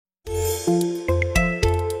Hello,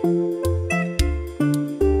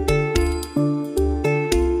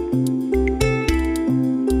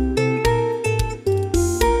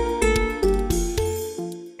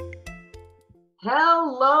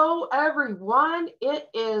 everyone. It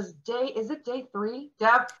is day 3?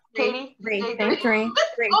 Deb, Katie? Day three.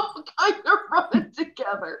 All kind of running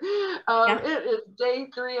together. Yeah. It is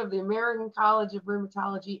day 3 of the American College of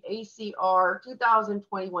Rheumatology ACR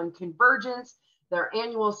 2021 Convergence, their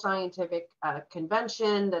annual scientific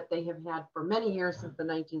convention that they have had for many years since the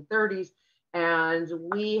 1930s. And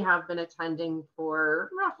we have been attending for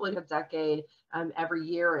roughly a decade every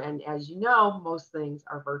year. And as you know, most things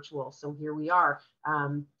are virtual. So here we are,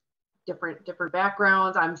 different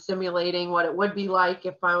backgrounds. I'm simulating what it would be like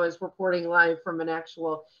if I was reporting live from an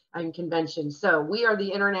actual convention. So we are the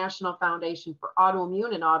International Foundation for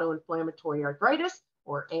Autoimmune and Autoinflammatory Arthritis,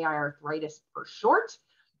 or AI Arthritis for short.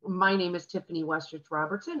 My name is Tiffany Westrich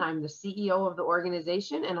Robertson. I'm the CEO of the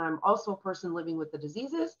organization, and I'm also a person living with the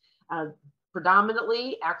diseases,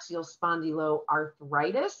 predominantly axial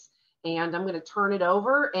spondyloarthritis. And I'm going to turn it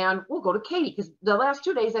over and we'll go to Katie, because the last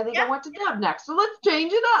 2 days I think I went to Deb next. So let's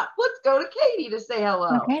change it up. Let's go to Katie to say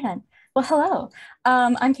hello. Okay then. Well, hello.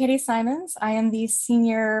 I'm Katie Simons. I am the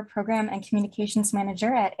Senior Program and Communications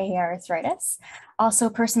Manager at AI Arthritis. Also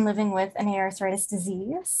a person living with an AI arthritis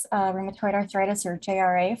disease, rheumatoid arthritis, or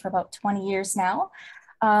JRA, for about 20 years now.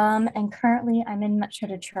 And currently I'm in Metro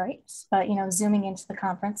Detroit, but zooming into the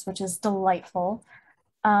conference, which is delightful.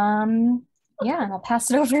 Yeah, and I'll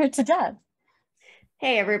pass it over to Deb.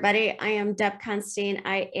 Hey everybody, I am Deb Constein.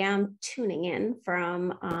 I am tuning in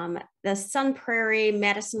from the Sun Prairie,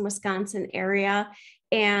 Madison, Wisconsin area.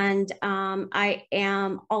 And I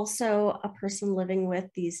am also a person living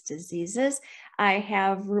with these diseases. I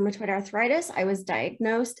have rheumatoid arthritis. I was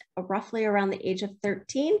diagnosed roughly around the age of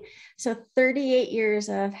 13. So 38 years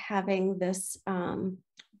of having this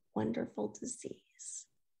wonderful disease.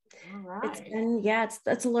 All right. It's been,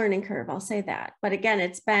 it's a learning curve. I'll say that. But again,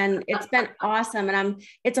 it's been awesome. And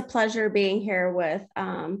it's a pleasure being here with,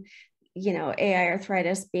 AI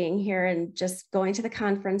arthritis, being here and just going to the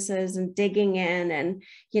conferences and digging in and,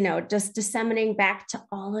 just disseminating back to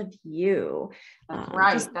all of you. That's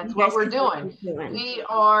right. That's what we're doing. We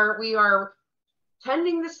are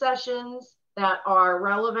attending the sessions that are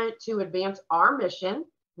relevant to advance our mission,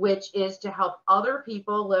 which is to help other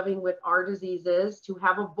people living with our diseases to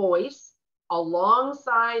have a voice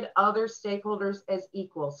alongside other stakeholders as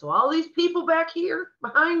equal. So all these people back here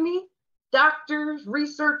behind me, doctors,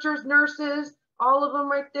 researchers, nurses, all of them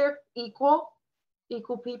right there, equal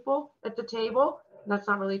people at the table. That's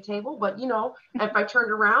not really a table, but if I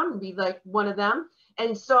turned around and be like one of them.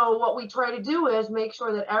 And so what we try to do is make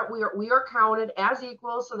sure that we are counted as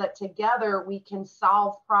equals so that together we can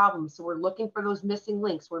solve problems. So we're looking for those missing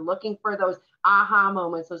links. We're looking for those aha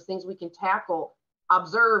moments, those things we can tackle,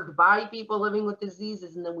 observed by people living with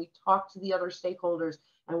diseases. And then we talk to the other stakeholders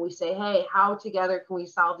and we say, hey, how together can we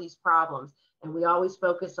solve these problems? And we always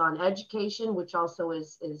focus on education, which also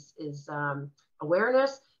is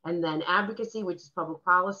awareness, and then advocacy, which is public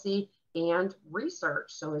policy, and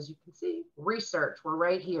research. So as you can see, research, we're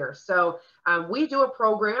right here. So we do a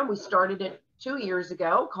program, we started it 2 years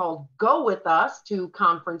ago, called Go With Us to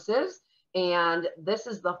Conferences. And this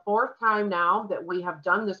is the 4th time now that we have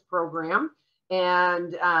done this program.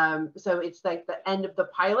 And so it's like the end of the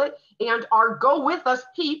pilot. And our Go With Us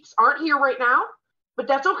peeps aren't here right now, but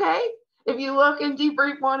that's okay. If you look in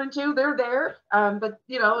Debrief 1 and 2, they're there. But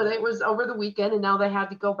it was over the weekend, and now they had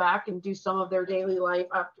to go back and do some of their daily life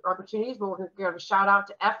opportunities. But we're going to give a shout out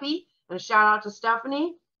to Effie and a shout out to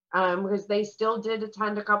Stephanie, because they still did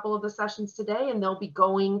attend a couple of the sessions today, and they'll be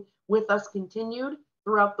going with us continued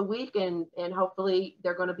throughout the week, and hopefully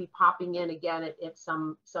they're going to be popping in again at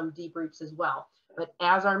some debriefs as well. But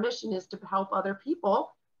as our mission is to help other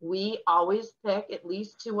people, we always pick at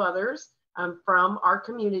least 2 others from our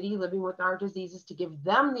community living with our diseases to give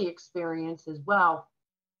them the experience as well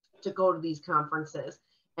to go to these conferences.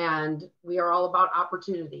 And we are all about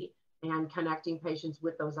opportunity and connecting patients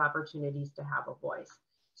with those opportunities to have a voice.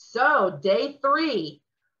 So day 3,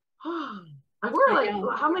 we're like,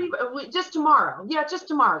 how many, just tomorrow? Yeah, just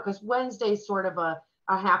tomorrow, because Wednesday's sort of a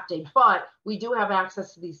half day, but we do have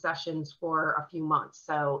access to these sessions for a few months.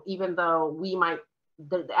 So even though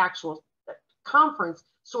the actual conference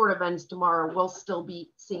sort of ends tomorrow, we'll still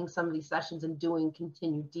be seeing some of these sessions and doing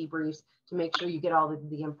continued debriefs to make sure you get all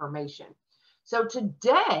the information. So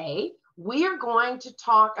today we are going to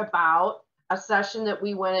talk about a session that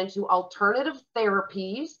we went into, alternative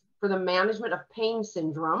therapies for the management of pain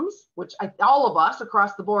syndromes, which all of us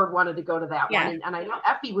across the board wanted to go to that one. And I know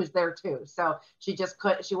Effie was there too. So she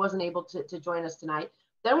wasn't able to join us tonight.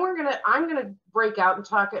 Then I'm gonna break out and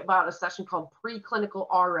talk about a session called Preclinical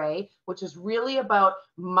RA, which is really about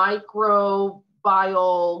microbial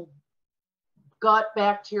gut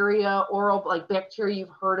bacteria, oral like bacteria you've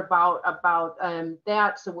heard about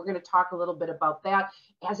that. So we're going to talk a little bit about that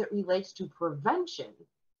as it relates to prevention.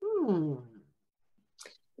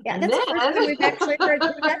 Yeah, that's the first time we've actually heard.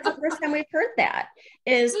 That's the first time we've heard that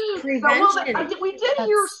is prevention. So, we did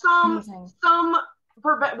hear some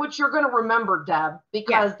which you're going to remember, Deb,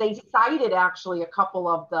 because they cited actually a couple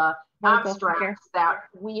of the abstracts that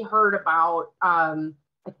we heard about.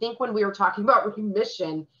 I think when we were talking about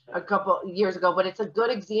remission a couple years ago, but it's a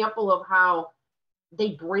good example of how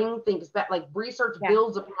they bring things back, like research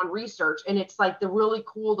builds upon research. And it's like really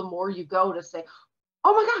cool, the more you go to say,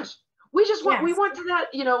 oh my gosh, we went to that,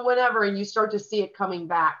 whatever, and you start to see it coming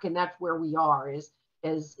back. And that's where we are is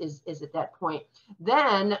at that point.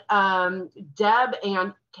 Then Deb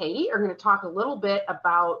and Katie are going to talk a little bit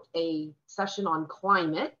about a session on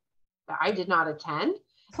climate that I did not attend.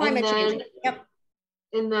 Climate change. Yep.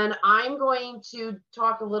 And then I'm going to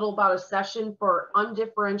talk a little about a session for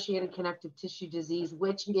undifferentiated connective tissue disease,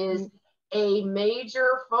 which is a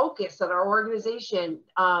major focus at our organization.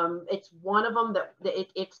 It's one of them that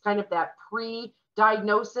it's kind of that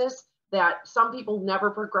pre-diagnosis that some people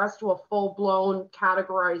never progress to a full-blown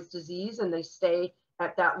categorized disease and they stay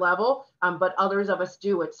at that level, but others of us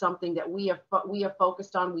do. It's something that we have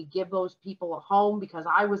focused on. We give those people a home because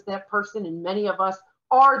I was that person, and many of us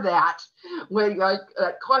are that with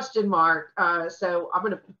a question mark. So I'm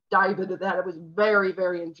going to dive into that. It was very,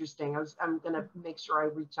 very interesting. I'm going to make sure I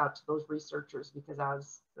reach out to those researchers because that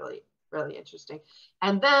was really, really interesting.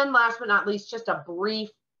 And then last but not least, just a brief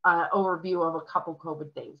overview of a couple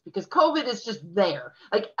COVID things, because COVID is just there.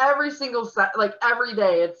 Like every single every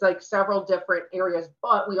day, it's like several different areas,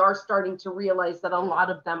 but we are starting to realize that a lot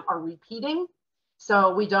of them are repeating.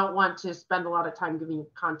 So we don't want to spend a lot of time giving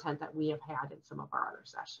content that we have had in some of our other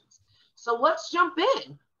sessions. So let's jump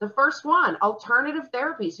in. The first one, alternative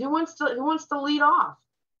therapies. Who wants to lead off?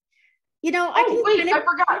 I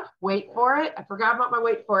forgot. Wait for it. I forgot about my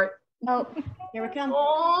wait for it. Oh, here we come.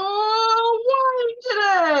 Oh,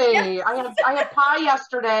 wine today. Yep. I had pie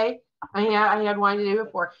yesterday. I had wine the day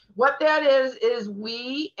before. What that is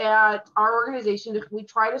we at our organization, we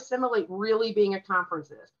try to simulate really being at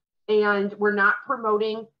conferences. And we're not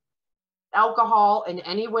promoting alcohol in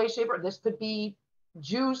any way, shape, or this could be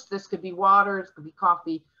juice, this could be water, this could be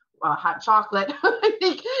coffee, hot chocolate. I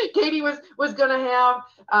think Katie was going to have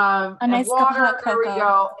a nice water. Cup of hot cocoa. There we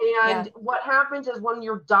go. And what happens is when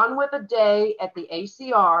you're done with a day at the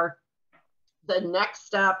ACR, the next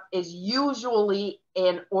step is usually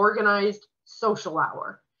an organized social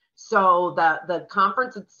hour. So the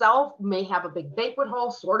conference itself may have a big banquet hall,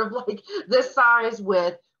 sort of like this size,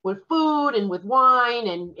 with food and with wine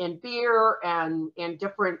and beer and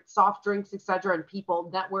different soft drinks, etc., and people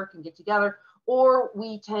network and get together. Or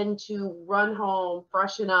we tend to run home,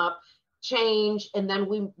 freshen up, change, and then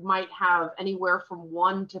we might have anywhere from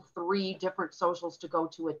 1 to 3 different socials to go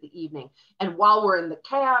to at the evening. And while we're in the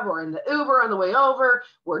cab or in the Uber on the way over,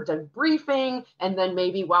 we're debriefing, and then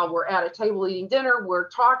maybe while we're at a table eating dinner, we're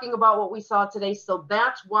talking about what we saw today. So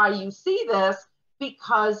that's why you see this,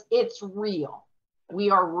 because it's real. We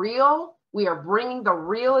are real. We are bringing the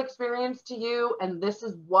real experience to you. And this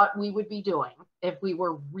is what we would be doing if we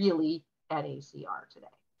were really at ACR today.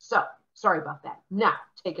 So sorry about that. Now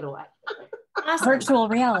take it away. Awesome. Virtual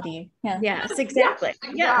reality. Yeah. Yes, exactly.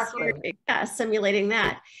 Yes, exactly. Yes, simulating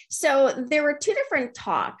that. So there were 2 different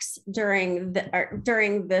talks during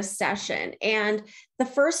this session. And the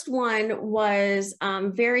first one was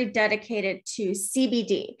very dedicated to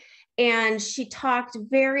CBD. And she talked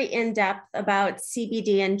very in depth about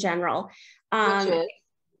CBD in general. Which is?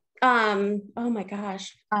 Oh my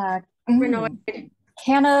gosh.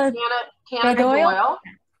 Cannabis oil.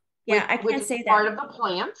 Yeah, I can't say that. Part of the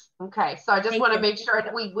plant. Okay, so I just want to make sure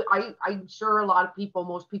that I'm sure a lot of people,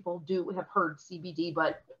 most people have heard CBD,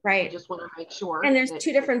 but I just want to make sure. And there's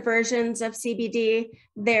 2 different versions of CBD.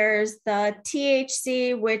 There's the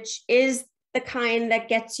THC, which is the kind that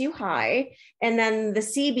gets you high, and then the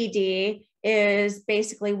CBD is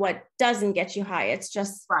basically what doesn't get you high. It's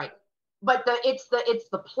just but it's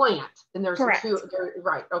the plant, and there's 2.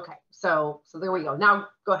 Right. Okay. So there we go. Now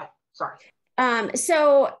go ahead. Sorry.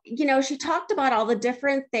 So she talked about all the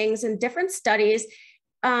different things and different studies.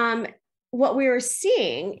 What we were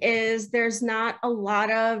seeing is there's not a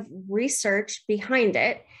lot of research behind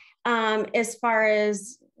it, as far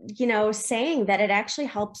as you know, saying that it actually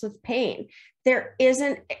helps with pain. There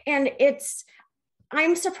isn't, and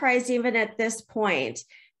I'm surprised even at this point,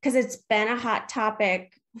 because it's been a hot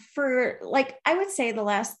topic for, like, I would say the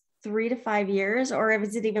last 3 to 5 years, or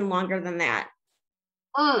is it even longer than that?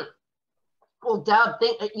 Well, Deb,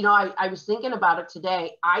 you know, I was thinking about it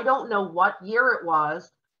today. I don't know what year it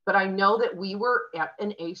was, but I know that we were at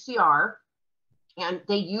an ACR, and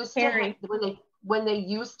they used to have, when they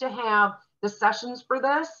used to have the sessions for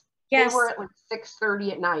this, they were at like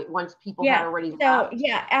 6:30 at night once people had already left. So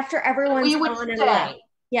after everyone's we would gone stay. And left.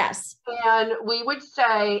 Yes. And we would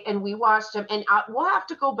stay and we watched them, and we'll have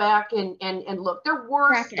to go back and look. There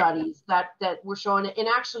were studies that were showing it, and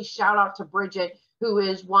actually shout out to Bridget, who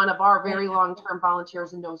is one of our very long-term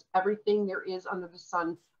volunteers and knows everything there is under the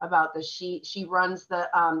sun about this. She runs the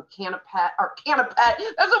Canapet.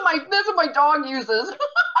 That's what my dog uses.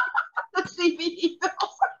 The CBD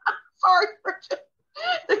pills. Sorry, Bridget.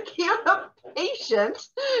 The Canapatient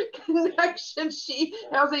Connection. She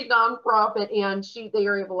has a nonprofit, and they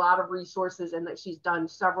have a lot of resources, and that she's done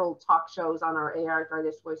several talk shows on our AI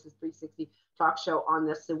Arthritis Voices 360 talk show on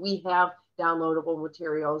this. So we have downloadable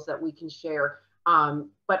materials that we can share.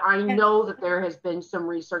 But I know that there has been some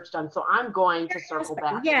research done, so I'm going to circle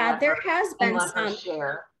back. Yeah, there has been some,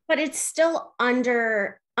 share. But it's still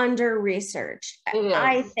under research,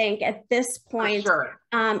 I think, at this point. For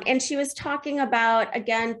sure. And she was talking about,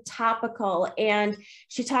 again, topical, and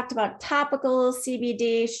she talked about topical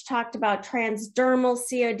CBD. She talked about transdermal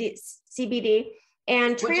CBD,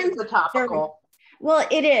 and which is the topical. Well,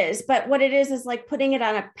 it is, but what it is like putting it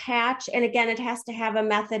on a patch. And again, it has to have a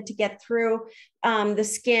method to get through the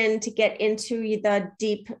skin, to get into the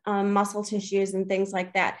deep muscle tissues and things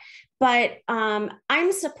like that. But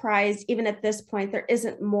I'm surprised even at this point, there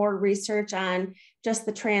isn't more research on just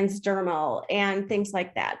the transdermal and things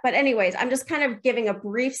like that. But anyways, I'm just kind of giving a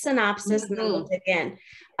brief synopsis and then we'll dig in.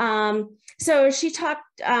 So she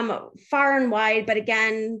talked far and wide, but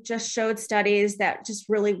again, just showed studies that just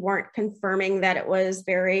really weren't confirming that it was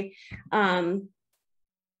very efficacious.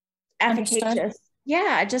 Understood.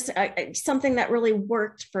 Yeah, just something that really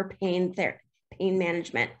worked for pain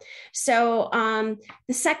management. So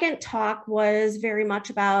the second talk was very much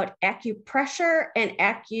about acupressure and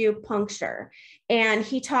acupuncture. And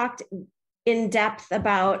he talked in depth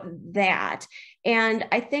about that. And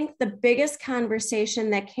I think the biggest conversation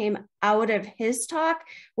that came out of his talk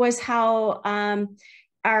was how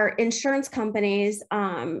our insurance companies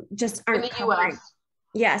just aren't covering. US.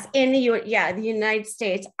 Yes, in the United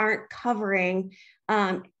States aren't covering.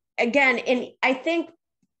 Again, and I think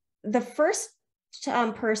the first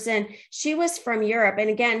person, she was from Europe, and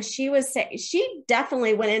again, she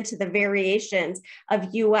definitely went into the variations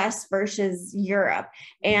of US versus Europe,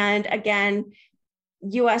 and again,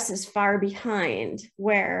 US is far behind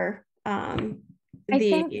where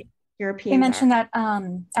the Europeans. They mentioned that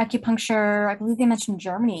acupuncture, I believe they mentioned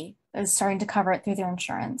Germany is starting to cover it through their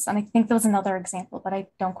insurance, and I think there was another example, but I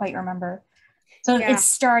don't quite remember. So it's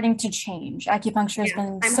starting to change. Acupuncture has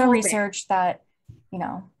been researched that, you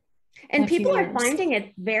know. And people are finding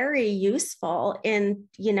it very useful in,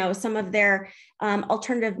 you know, some of their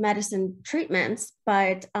alternative medicine treatments.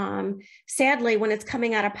 But sadly, when it's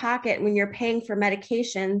coming out of pocket, when you're paying for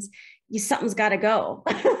medications, something's got to go.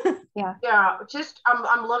 Yeah. Just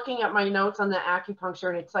I'm looking at my notes on the acupuncture,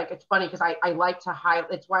 and it's funny because I like to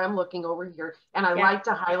highlight. It's why I'm looking over here, and I like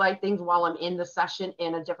to highlight things while I'm in the session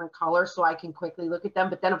in a different color so I can quickly look at them.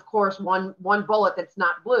 But then, of course, one bullet that's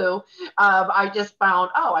not blue, I just found,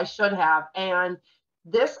 I should have. And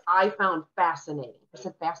this I found fascinating. I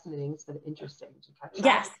said fascinating instead of interesting.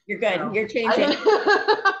 Yes, you're good. So, you're changing.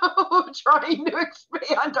 Trying to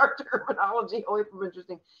expand our terminology away from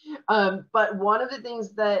interesting. But one of the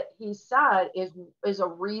things that he said is a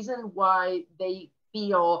reason why they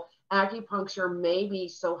feel acupuncture may be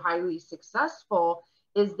so highly successful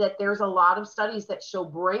is that there's a lot of studies that show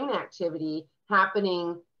brain activity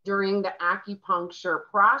happening during the acupuncture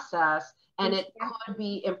process. And it could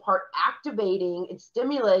be in part activating and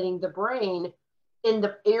stimulating the brain in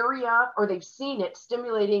the area, or they've seen it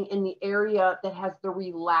stimulating in the area that has the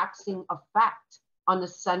relaxing effect on the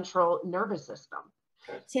central nervous system.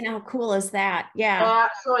 See, how cool is that? Yeah.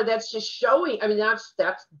 So that's just showing, I mean, that's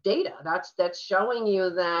data. That's showing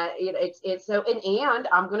you that it's so, and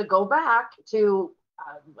I'm going to go back to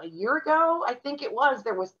a year ago, I think it was,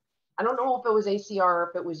 I don't know if it was ACR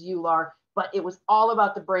or if it was EULAR, but it was all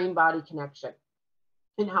about the brain-body connection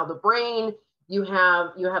and how the brain, you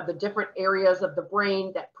have the different areas of the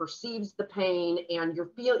brain that perceives the pain, and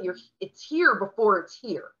it's here before it's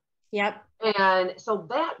here. Yep. And so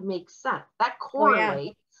that makes sense. That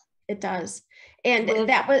correlates. It does. And With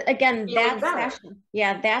that was, again, feeling that better. session.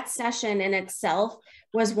 Yeah, that session in itself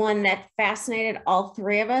was one that fascinated all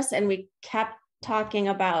three of us. And we kept talking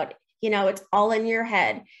about, you know, it's all in your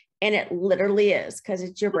head. And it literally is, because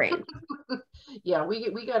it's your brain. Yeah,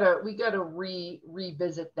 we gotta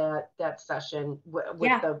revisit that session with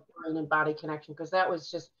the brain and body connection, because that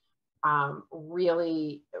was just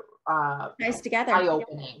really Nice together.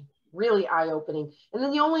 eye-opening, really eye-opening. And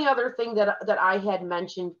then the only other thing that I had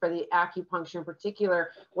mentioned for the acupuncture in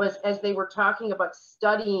particular was, as they were talking about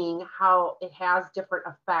studying how it has different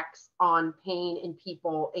effects on pain in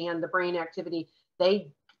people and the brain activity,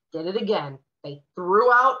 they did it again. They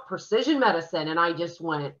threw out precision medicine, and I just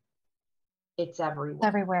went, it's everywhere.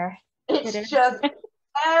 Everywhere. It's just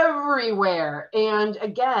everywhere. And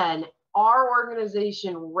again, our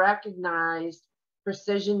organization recognized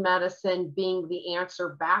precision medicine being the answer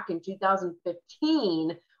back in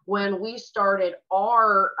 2015 when we started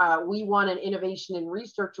our, we won an Innovation and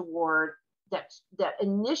Research Award that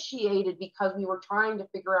initiated because we were trying to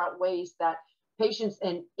figure out ways that patients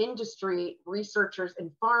and industry, researchers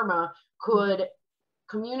and pharma could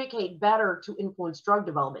communicate better to influence drug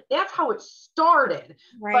development. That's how it started.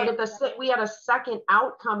 Right. But we had a second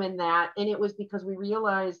outcome in that, and it was because we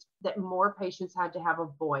realized that more patients had to have a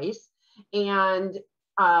voice, and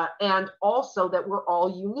also that we're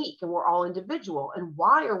all unique and we're all individual. And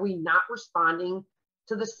why are we not responding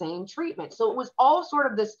to the same treatment? So it was all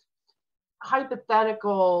sort of this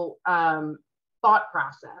hypothetical thought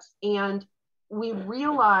process. And we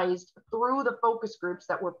realized through the focus groups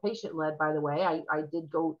that were patient-led, by the way, I did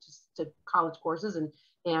go to college courses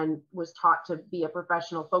and was taught to be a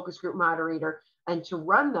professional focus group moderator and to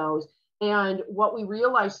run those. And what we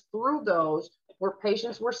realized through those were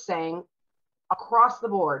patients were saying across the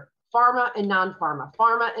board, pharma and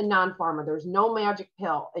non-pharma. There's no magic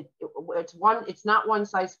pill. It's not one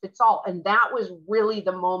size fits all. And that was really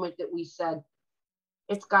the moment that we said,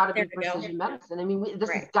 it's got to be precision medicine. I mean, this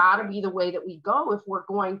has got to be the way that we go if we're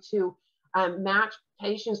going to match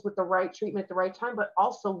patients with the right treatment at the right time, but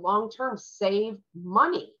also long-term save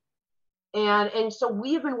money. And so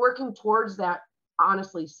we have been working towards that,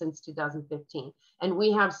 honestly, since 2015. And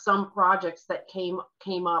we have some projects that came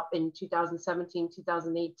up in 2017,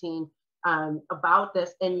 2018 about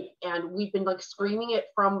this. And we've been like screaming it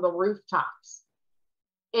from the rooftops.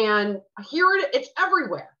 And it's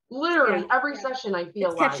everywhere. Literally every session, I feel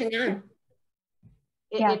like catching on.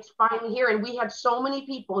 It's finally here. And we had so many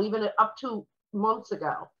people, even up to months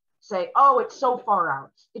ago, say, oh, it's so far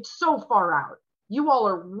out. It's so far out. You all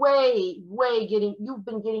are you've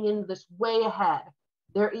been getting into this way ahead.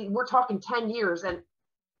 We're talking 10 years. And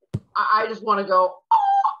I just want to go,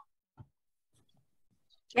 oh.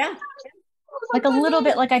 Yeah. Like a little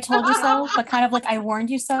bit like I told you so, but kind of like I warned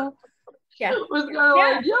you so. Yeah. It was kind of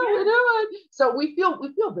like, yeah, we do it. So we feel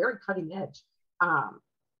very cutting edge.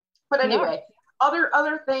 But anyway,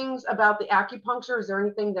 other things about the acupuncture, is there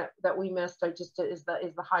anything that we missed? Is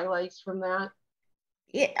the highlights from that?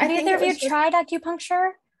 Yeah, Have either of you tried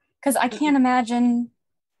acupuncture? Because I can't imagine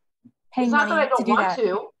paying money to do that. It's not that I don't want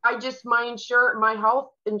to. I just, my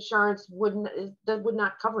health insurance would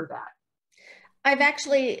not cover that. I've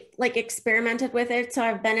actually like experimented with it. So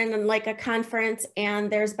I've been in like a conference,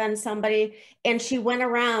 and there's been somebody, and she went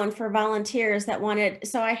around for volunteers that wanted,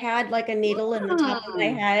 so I had like a needle in the top of my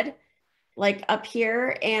head, like up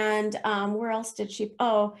here. And where else did she,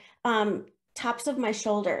 tops of my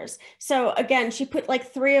shoulders. So again, she put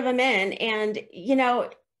like 3 of them in, and you know,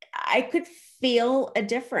 I could feel a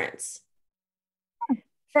difference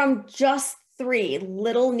from just 3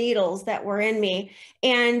 little needles that were in me.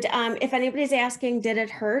 And if anybody's asking, did it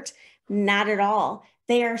hurt? Not at all.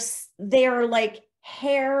 They are like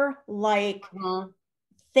hair-like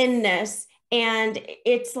thinness. And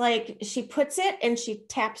it's like she puts it and she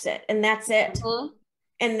taps it, and that's it.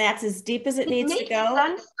 And that's as deep as it needs to go. It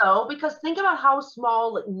makes sense though, because think about how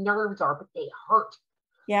small nerves are, but they hurt.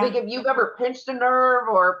 Yeah. Like if you've ever pinched a nerve,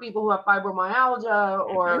 or people who have fibromyalgia,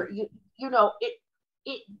 or you know,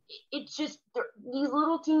 it's just these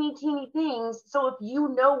little teeny things. So if you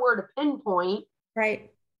know where to pinpoint,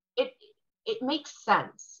 right, it makes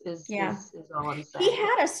sense. Is all I'm saying. He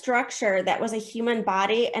had a structure that was a human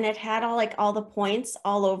body, and it had all the points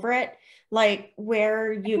all over it, like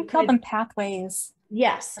where you call them pathways.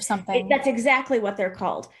 Yes, or something. That's exactly what they're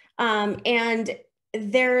called. And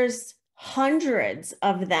there's hundreds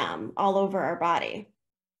of them all over our body.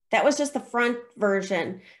 That was just the front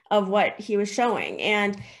version of what he was showing.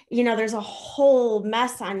 And, you know, there's a whole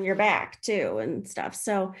mess on your back too and stuff.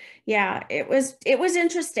 So yeah, it was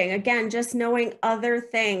interesting. Again, just knowing other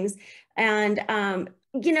things. And,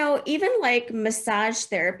 you know, even like massage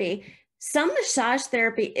therapy, some massage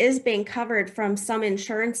therapy is being covered from some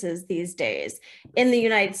insurances these days in the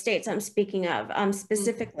United States. I'm speaking of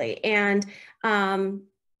specifically, and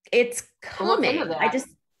it's coming.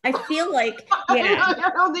 I feel like, yeah.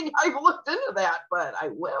 I don't think I've looked into that, but I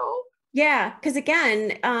will. Yeah, because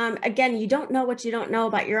again, you don't know what you don't know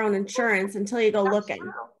about your own insurance until you go looking.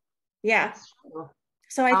 True. Yeah.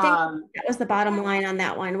 So I think that was the bottom line on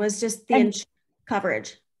that one, was just the insurance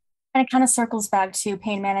coverage. And it kind of circles back to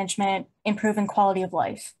pain management, improving quality of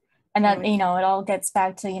life. And that, you know, it all gets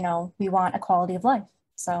back to, you know, we want a quality of life.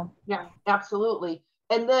 So yeah, absolutely.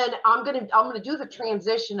 And then I'm gonna do the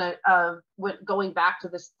transition of going back to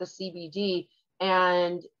the CBD,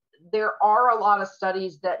 and there are a lot of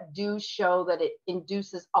studies that do show that it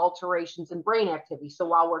induces alterations in brain activity. So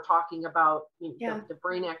while we're talking about the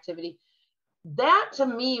brain activity, that to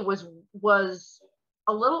me was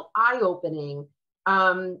a little eye-opening.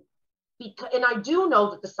 And I do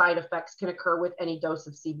know that the side effects can occur with any dose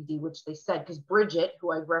of CBD, which they said, because Bridget,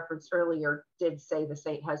 who I referenced earlier, has said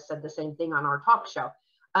the same thing on our talk show.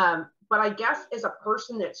 But I guess as a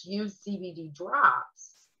person that's used CBD drops,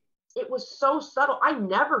 it was so subtle. I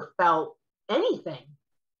never felt anything.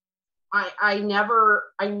 I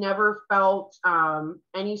never felt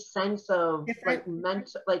any sense of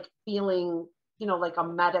like feeling, you know, like a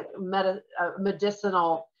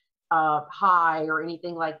medicinal high or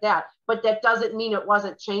anything like that. But that doesn't mean it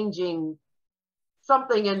wasn't changing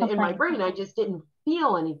something in my brain. I just didn't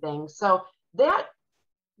feel anything. So that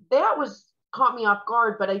caught me off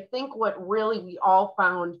guard. But I think what really we all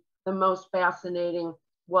found the most fascinating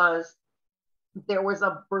was there was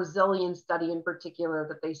a Brazilian study in particular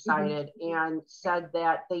that they cited and said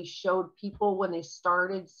that they showed people when they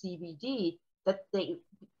started CBD that they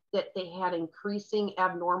had increasing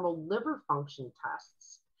abnormal liver function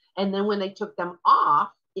tests. And then when they took them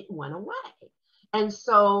off, it went away. And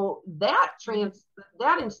so that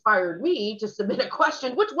inspired me to submit a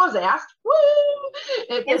question, which was asked. Woo!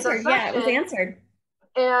 It was answered.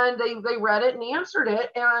 And they read it and answered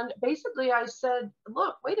it. And basically I said,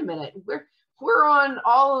 look, wait a minute. We're on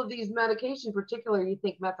all of these medications, particularly you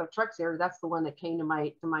think methotrexate, that's the one that came to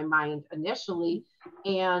my mind initially,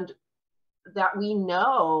 and that we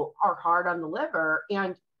know are hard on the liver.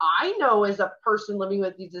 And I know as a person living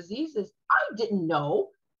with these diseases, I didn't know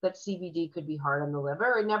that CBD could be hard on the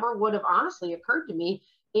liver. It never would have honestly occurred to me.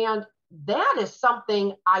 And that is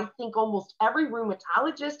something I think almost every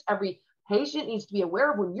rheumatologist, every patient needs to be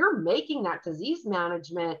aware of when you're making that disease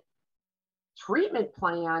management treatment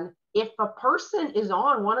plan. If a person is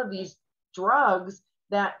on one of these drugs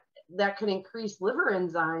that can increase liver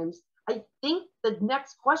enzymes, I think the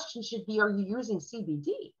next question should be, are you using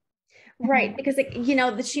CBD? Right, because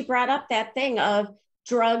she brought up that thing of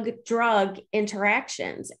drug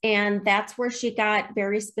interactions, and that's where she got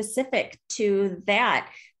very specific to that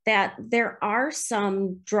there are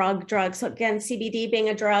some drugs. So again, CBD being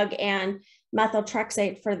a drug and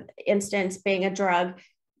methotrexate, for instance, being a drug,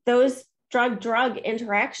 those drug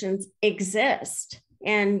interactions exist,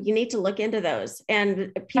 and you need to look into those.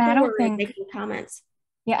 And people were making comments.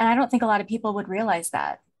 Yeah, and I don't think a lot of people would realize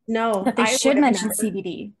that. No, that they should mention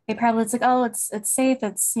CBD. They probably, it's like, oh, it's safe.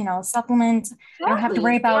 It's, you know, supplement. I don't have to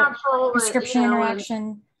worry about prescription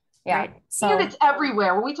interaction. Yeah. Right. So, and it's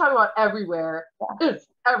everywhere. When we talk about everywhere, it's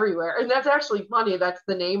everywhere. And that's actually funny. That's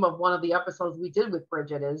the name of one of the episodes we did with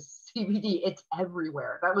Bridget, is CBD. It's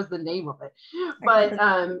everywhere. That was the name of it.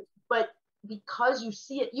 But because you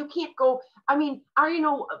see it, you can't go. I mean, I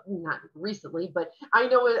know, not recently, but I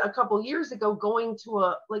know a couple years ago going to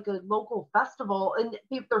a local festival, and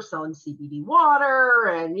they're selling CBD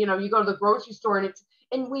water, and you go to the grocery store,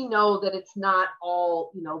 and we know that it's not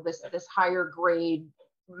all this higher grade,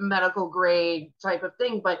 medical grade type of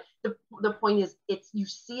thing, but the point is, you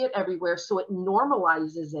see it everywhere, so it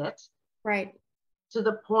normalizes it, right, to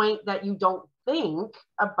the point that you don't think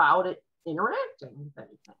about it interacting with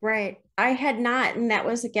anything. Right. I had not, and that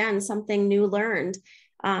was again something new learned,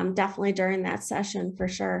 definitely during that session, for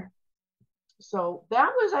sure. So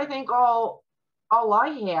that was, I think, all I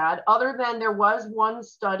had, other than there was one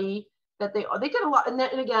study that they did a lot, and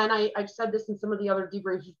again, I've said this in some of the other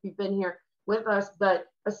debriefs if you've been here with us, but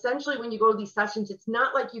essentially when you go to these sessions, it's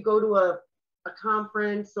not like you go to a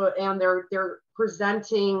conference and they're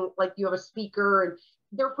presenting, like you have a speaker and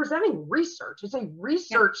they're presenting research. It's a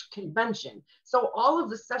research convention. So all of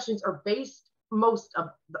the sessions are based, most of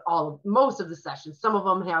the sessions, some of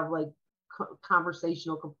them have like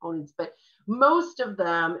conversational components, but most of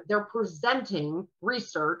them, they're presenting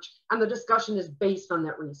research and the discussion is based on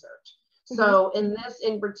that research. So in this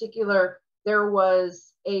in particular, there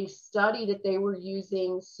was a study that they were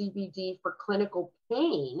using CBD for clinical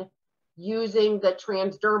pain using the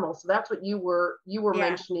transdermal. So that's what you were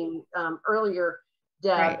mentioning earlier,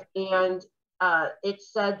 Deb. Right. And it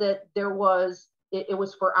said that there was, it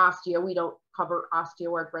was for osteo. We don't cover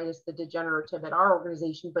osteoarthritis, the degenerative at our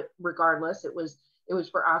organization, but regardless, it was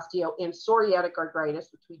for osteo and psoriatic arthritis,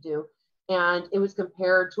 which we do. And it was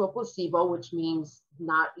compared to a placebo, which means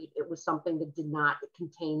it was something that did not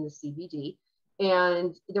contain the CBD.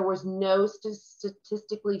 And there was no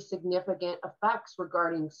statistically significant effects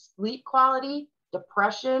regarding sleep quality,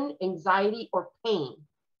 depression, anxiety, or pain.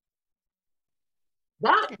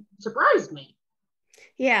 That surprised me.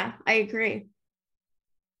 Yeah, I agree.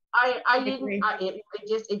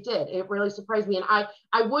 It did. It really surprised me. And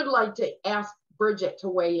I would like to ask Bridget to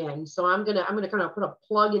weigh in. So I'm gonna kind of put a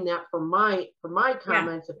plug in that for my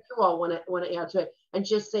comments. If you all want to add to it, and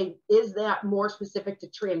just say, is that more specific to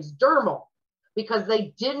transdermal? Because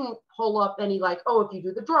they didn't pull up any like, oh, if you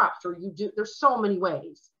do the drops or you do, there's so many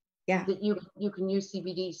ways that you can use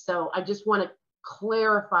CBD. So I just want to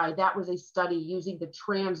clarify that was a study using the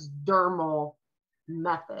transdermal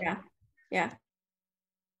method. Yeah.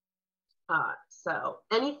 So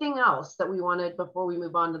anything else that we wanted before we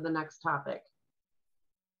move on to the next topic?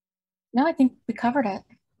 No, I think we covered it.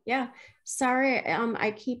 Yeah. Sorry,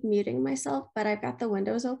 I keep muting myself, but I've got the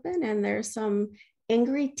windows open and there's some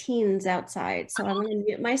angry teens outside. So I'm going to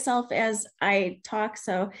mute myself as I talk.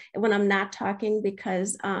 So when I'm not talking,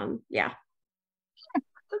 because yeah.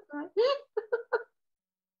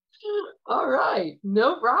 All right,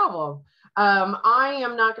 no problem. I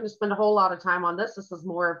am not going to spend a whole lot of time on this. This is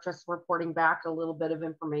more of just reporting back a little bit of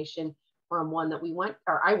information from one that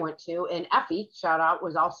I went to, and Effie, shout out,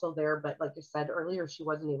 was also there, but like I said earlier, she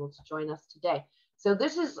wasn't able to join us today. So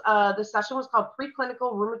this is, the session was called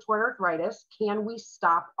Preclinical Rheumatoid Arthritis, Can We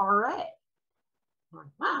Stop RA?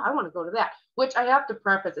 Wow, I want to go to that, which I have to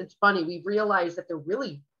preface, it's funny, we realized that they're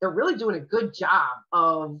really doing a good job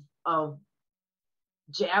of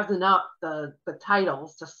jazzing up the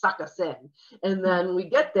titles to suck us in. And then we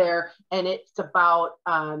get there and it's about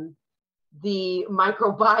the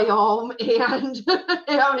microbiome and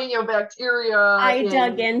having bacteria. I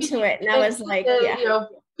dug into it and I was like,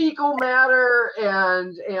 fecal matter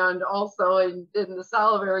and also in the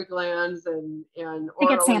salivary glands and to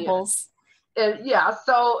get samples. And yeah,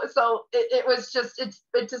 so it was just, it's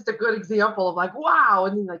just a good example of like, wow.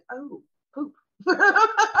 And then like, oh, poop.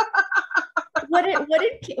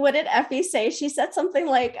 What did Effie say? She said something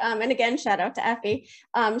like, and again, shout out to Effie.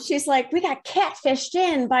 She's like, we got catfished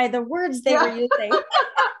in by the words they were using.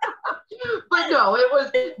 But no, it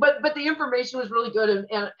was, but the information was really good.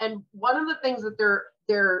 And one of the things that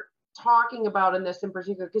they're talking about in this in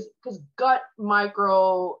particular, because gut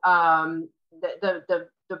micro, the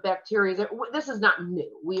bacteria, this is not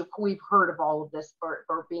new. We've heard of all of this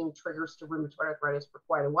for being triggers to rheumatoid arthritis for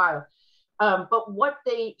quite a while. But what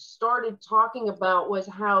they started talking about was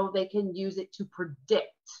how they can use it to predict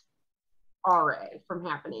RA from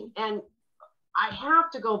happening. And I have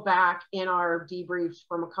to go back in our debriefs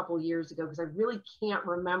from a couple of years ago because I really can't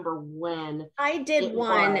remember when. I did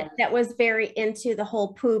one that was very into the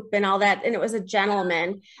whole poop and all that, and it was a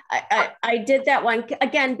gentleman. I did that one,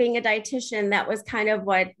 again, being a dietitian, that was kind of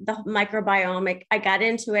what the microbiome, I got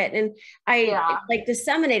into it and I like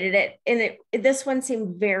disseminated it, and this one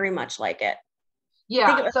seemed very much like it.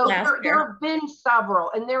 Yeah, so there have been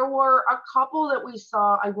several, and there were a couple that we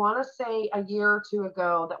saw, I want to say a year or two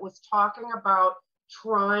ago, that was talking about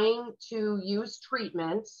trying to use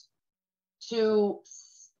treatments to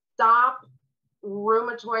stop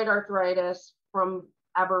rheumatoid arthritis from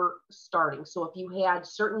ever starting. So if you had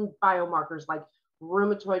certain biomarkers like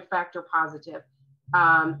rheumatoid factor positive,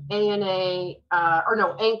 ANA,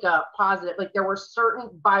 ANCA positive, like there were certain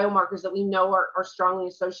biomarkers that we know are strongly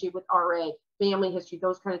associated with RA, family history,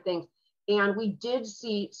 those kind of things. And we did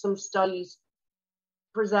see some studies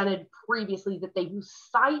presented previously that they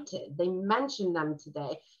cited, they mentioned them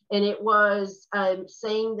today. And it was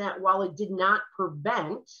saying that while it did not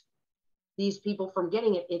prevent these people from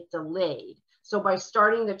getting it, it delayed. So by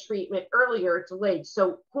starting the treatment earlier, it delayed.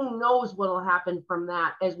 So who knows what will happen from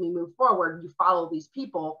that as we move forward. You follow these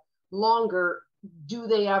people longer, do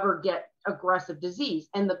they ever get aggressive disease?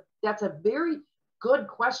 And that's a very good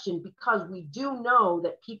question, because we do know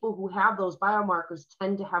that people who have those biomarkers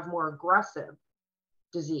tend to have more aggressive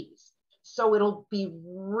disease. So it'll be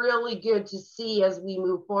really good to see as we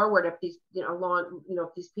move forward if these, if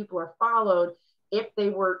these people are followed, if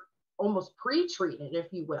they were almost pre-treated,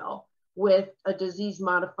 if you will, with a disease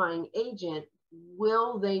modifying agent,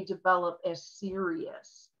 will they develop as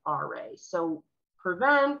serious RA? So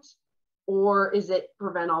prevent or is it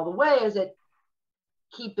prevent all the way? Is it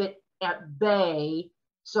keep it at bay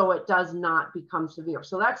so it does not become severe?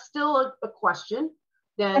 So that's still a question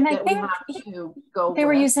that we have to go they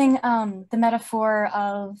were using the metaphor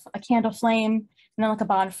of a candle flame and then like a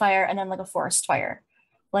bonfire and then like a forest fire.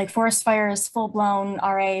 Like forest fire is full-blown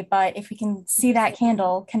RA, but if we can see that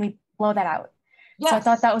candle, can we blow that out? Yes. So I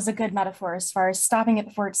thought that was a good metaphor as far as stopping it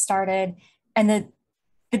before it started, and the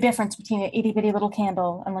difference between an itty bitty little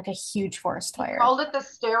candle and like a huge forest fire. He called it the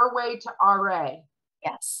stairway to RA.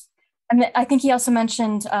 Yes. And I think he also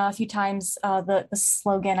mentioned a few times the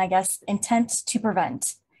slogan, I guess, intent to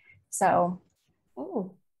prevent. So,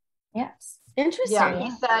 oh, yes. Interesting. Yeah,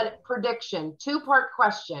 he said prediction, two-part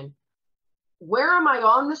question. Where am I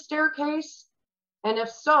on the staircase? And if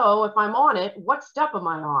so, if I'm on it, what step am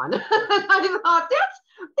I on? I thought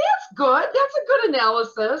that's good. That's a good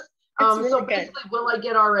analysis. Really so basically, will I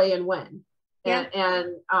get RA and when? Yeah.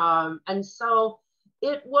 And so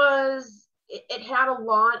it had a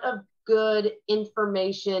lot of good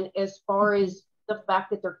information as far as the fact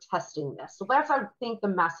that they're testing this. So that's, I think, the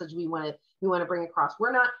message we want to bring across.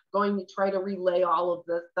 We're not going to try to relay all of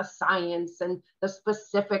the science and the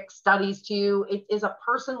specific studies to you. It is a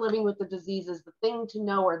person living with the diseases. The thing to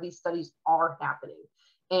know are these studies are happening,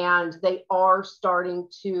 and they are starting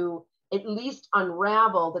to at least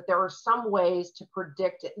unravel that there are some ways to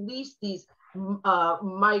predict at least these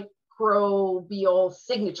microbial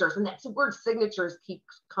signatures, and that's the word signatures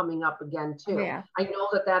keeps coming up again too. Yeah. I know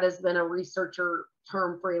that has been a researcher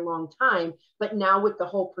term for a long time, but now with the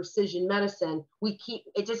whole precision medicine,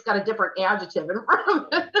 it just got a different adjective in front of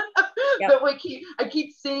it. Yep. But I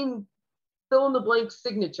keep seeing fill in the blank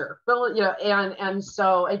signature, and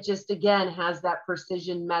so it just again has that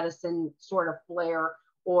precision medicine sort of flair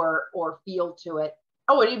or feel to it.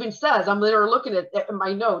 Oh, it even says, I'm literally looking at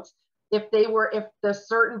my notes, if the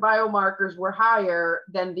certain biomarkers were higher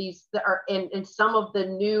than these that are in some of the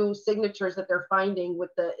new signatures that they're finding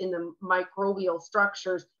in the microbial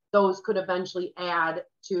structures, those could eventually add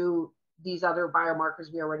to these other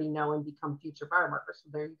biomarkers we already know and become future biomarkers.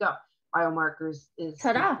 So there you go. Biomarkers is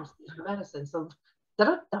medicine. So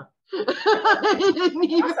da-da-da.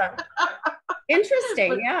 Awesome.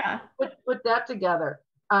 Interesting. Yeah. Put that together.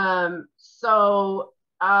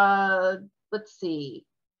 Let's see.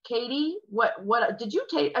 Katie, what did you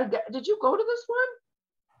take? Did you go to this one?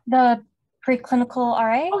 The preclinical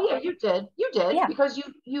RA? Oh yeah, you did. Yeah. Because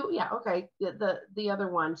okay. The other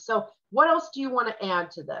one. So what else do you want to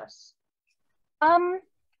add to this?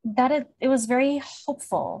 That it was very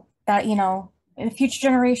hopeful that, future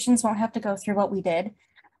generations won't have to go through what we did.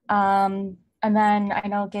 And then I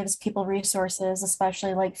know it gives people resources,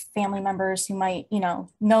 especially like family members who might,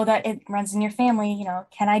 know that it runs in your family,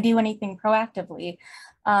 can I do anything proactively?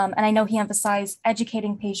 And I know he emphasized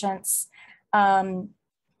educating patients and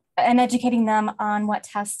educating them on what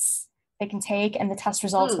tests they can take and the test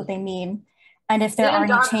results, what they mean. And if there are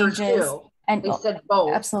any changes. Too. And they said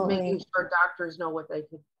both, absolutely. Making sure doctors know what they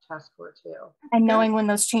could test for too. And knowing when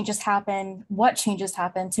those changes happen, what changes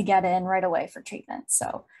happen to get in right away for treatment.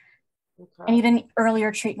 So, and even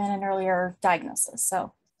earlier treatment and earlier diagnosis.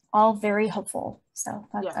 So all very hopeful. So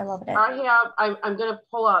I love it. I'm going to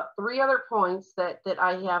pull out 3 other points that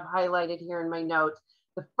I have highlighted here in my notes.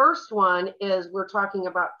 The first one is we're talking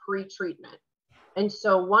about pre-treatment. And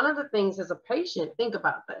so one of the things as a patient, think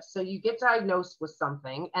about this. So you get diagnosed with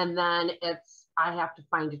something and then I have to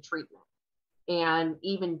find a treatment. And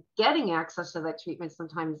even getting access to that treatment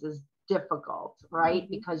sometimes is difficult, right?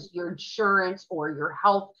 Mm-hmm. Because your insurance or your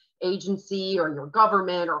health agency or your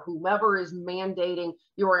government or whomever is mandating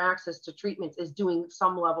your access to treatments is doing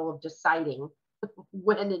some level of deciding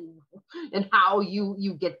when and how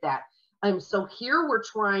you get that. So here we're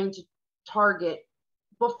trying to target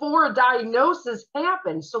before a diagnosis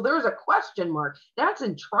happens. So there's a question mark. That's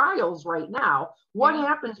in trials right now. What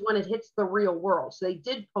happens when it hits the real world? So they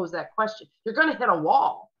did pose that question. You're going to hit a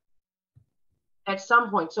wall at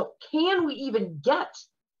some point. So can we even get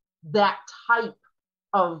that type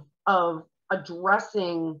of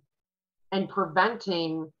addressing and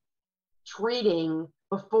preventing, treating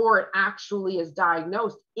before it actually is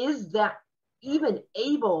diagnosed? Is that even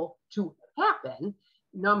able to happen?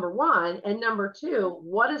 Number one. And number two,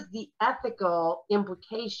 what is the ethical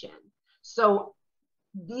implication? So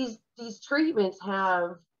these treatments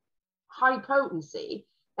have high potency.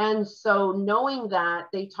 And so knowing that,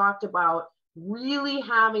 they talked about really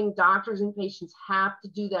having doctors and patients have to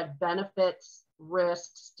do that benefits,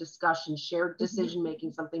 risks discussion, shared decision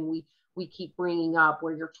making, something we keep bringing up,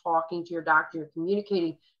 where you're talking to your doctor, you're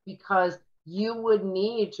communicating, because you would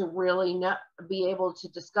need to really be able to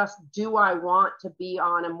discuss, do I want to be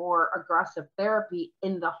on a more aggressive therapy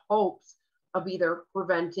in the hopes of either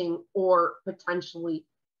preventing or potentially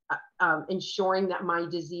ensuring that my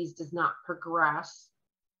disease does not progress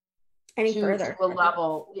any further to a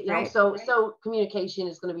level, you know, right. So communication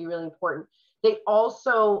is going to be really important. They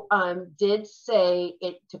also did say,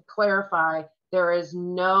 it to clarify, there is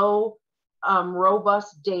no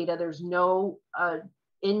robust data, there's no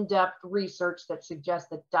in-depth research that suggests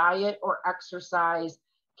that diet or exercise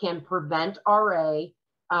can prevent RA.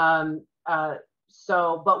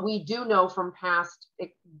 But we do know from past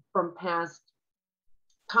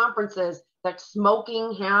conferences that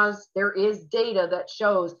smoking there is data that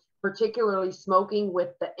shows, particularly smoking with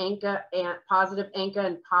the ANCA and positive ANCA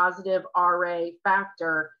and positive RA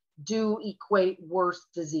factor, do equate worse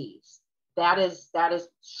disease. That is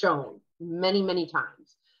shown many, many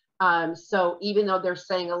times. So even though they're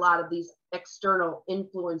saying a lot of these external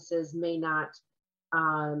influences may not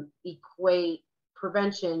equate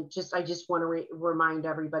prevention, I just want to remind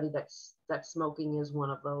everybody that smoking is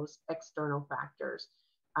one of those external factors.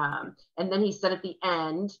 And then he said at the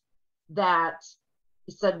end that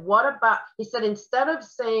he said, instead of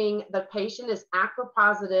saying the patient is ACPA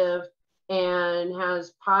positive and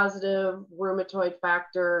has positive rheumatoid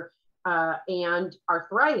factor and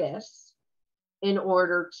arthritis,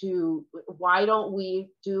 why don't we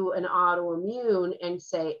do an autoimmune and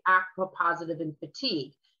say ACPA positive and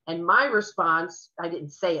fatigue? And my response, I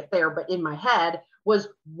didn't say it there, but in my head, was,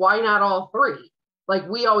 why not all three? Like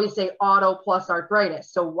we always say auto plus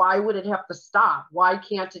arthritis. So why would it have to stop? Why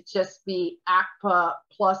can't it just be ACPA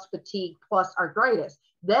plus fatigue plus arthritis?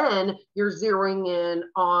 Then you're zeroing in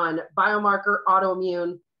on biomarker,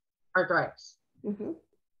 autoimmune, arthritis. Mm-hmm.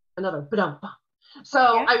 Another ba-dum. So,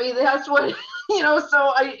 yeah. I mean, that's what,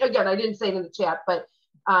 so I didn't say it in the chat, but,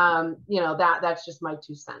 that's just my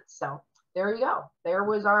 2 cents. So there you go. There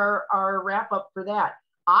was our wrap up for that.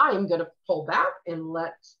 I'm going to pull back and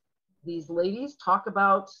let these ladies talk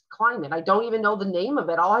about climate. I don't even know the name of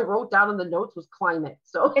it. All I wrote down in the notes was climate.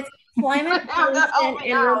 So it's climate pollution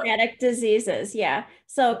and rheumatic diseases. Yeah.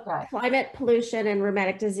 So climate pollution and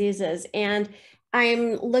rheumatic diseases. And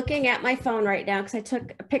I'm looking at my phone right now because I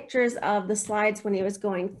took pictures of the slides when he was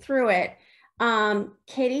going through it.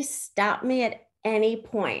 Katie, stop me at any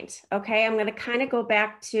point. Okay. I'm going to kind of go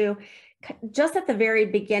back to just at the very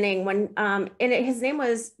beginning when, his name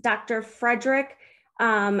was Dr. Frederick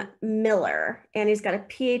Miller, and he's got a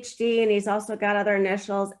PhD and he's also got other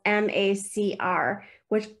initials, MACR,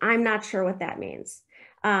 which I'm not sure what that means.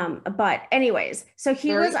 But anyways, so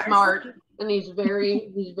he was smart and he's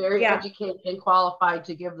very educated and qualified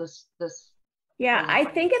to give this. Yeah, I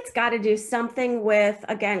think it's got to do something with,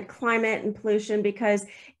 again, climate and pollution, because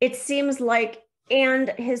it seems like, and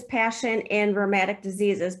his passion in rheumatic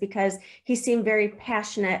diseases, because he seemed very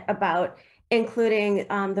passionate about including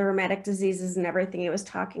the rheumatic diseases and everything he was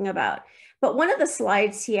talking about. But one of the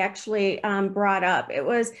slides he actually brought up, it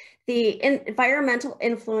was the environmental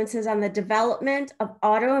influences on the development of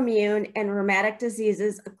autoimmune and rheumatic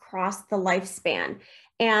diseases across the lifespan.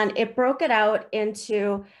 And it broke it out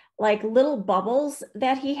into like little bubbles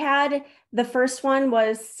that he had. The first one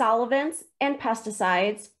was solvents and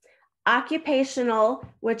pesticides, occupational,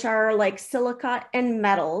 which are like silica and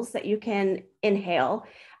metals that you can inhale,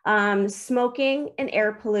 smoking and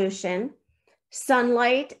air pollution,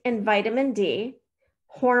 sunlight and vitamin D,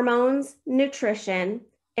 hormones, nutrition,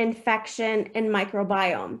 infection, and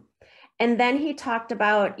microbiome. And then he talked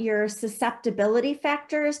about your susceptibility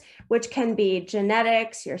factors, which can be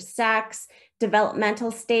genetics, your sex,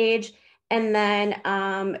 developmental stage. And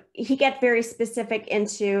then he got very specific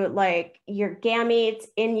into like your gametes,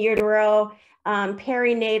 in utero,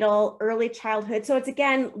 perinatal, early childhood. So it's,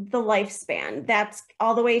 again, the lifespan. That's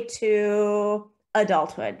all the way to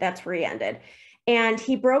adulthood. That's where he ended. And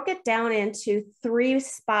he broke it down into 3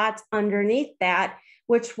 spots underneath that,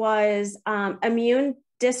 which was immune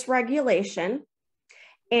dysregulation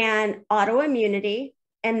and autoimmunity,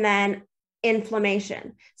 and then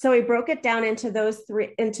inflammation. So he broke it down into those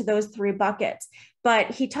three buckets.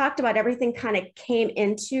 But he talked about everything kind of came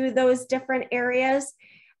into those different areas.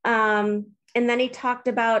 And then he talked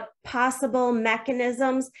about possible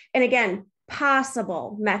mechanisms, and again,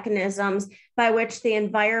 possible mechanisms by which the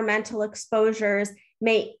environmental exposures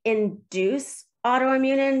may induce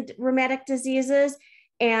autoimmune and rheumatic diseases.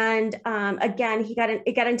 And again,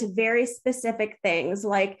 it got into very specific things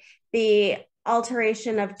like the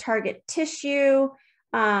alteration of target tissue,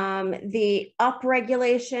 the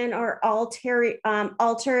upregulation or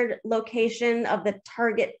altered location of the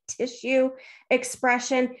target tissue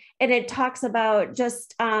expression. And it talks about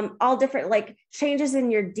just all different like changes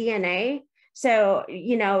in your DNA. So,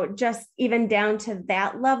 you know, just even down to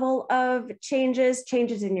that level of changes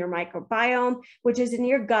in your microbiome, which is in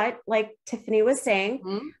your gut, like Tiffany was saying.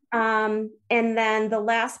 And then the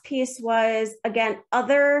last piece was, again,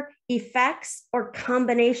 other effects or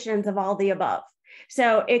combinations of all the above.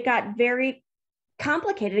 So it got very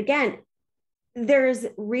complicated. Again, there's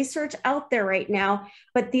research out there right now,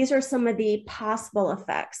 but these are some of the possible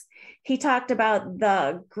effects. He talked about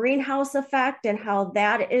the greenhouse effect and how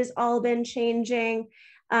that is all been changing.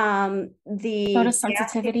 The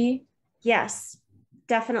Photosensitivity. Yes,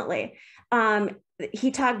 definitely.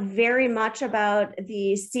 He talked very much about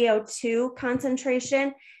the CO2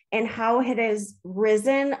 concentration and how it has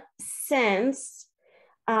risen since,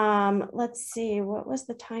 let's see, what was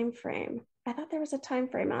the time frame? I thought there was a time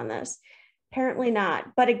frame on this. Apparently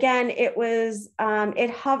not. But again, it was, it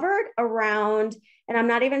hovered around, and I'm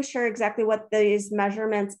not even sure exactly what these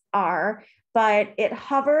measurements are, but it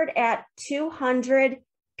hovered at 200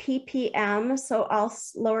 ppm, so all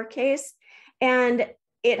lowercase, and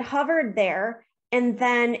it hovered there, and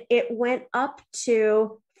then it went up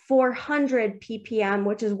to 400 ppm,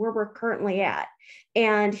 which is where we're currently at.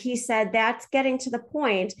 And he said that's getting to the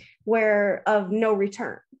point where of no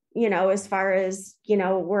return, you know, as far as, you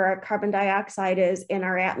know, where our carbon dioxide is in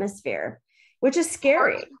our atmosphere, which is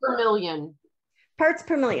scary. Parts per million. Parts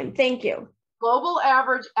per million. Thank you. Global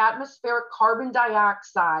average atmospheric carbon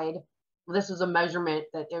dioxide. This is a measurement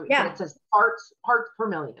that it says parts per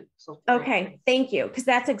million. So okay, thank you, because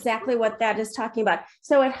that's exactly what that is talking about.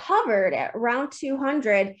 So it hovered at around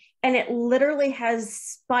 200, and it literally has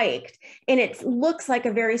spiked, and it looks like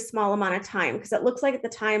a very small amount of time, because it looks like the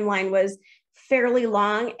timeline was fairly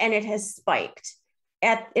long, and it has spiked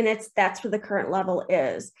and that's where the current level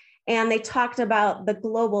is. And they talked about the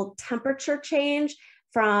global temperature change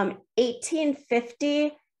from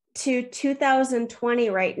 1850 to 2020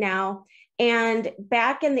 right now. And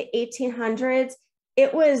back in the 1800s,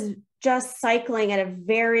 it was just cycling at a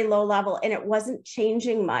very low level, and it wasn't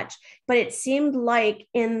changing much. But it seemed like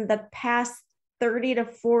in the past 30 to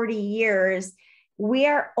 40 years, we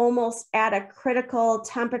are almost at a critical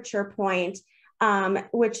temperature point,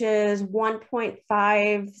 which is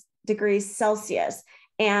 1.5 degrees Celsius.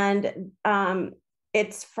 And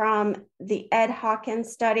it's from the Ed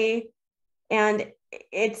Hawkins study. And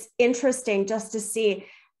it's interesting just to see.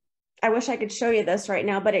 I wish I could show you this right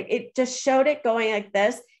now, but it just showed it going like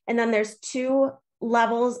this. And then there's 2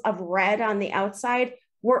 levels of red on the outside.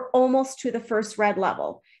 We're almost to the first red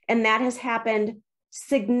level. And that has happened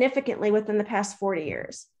significantly within the past 40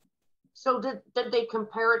 years. So did they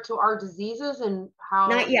compare it to our diseases and how?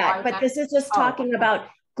 Not yet, but this is just talking about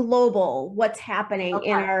global, what's happening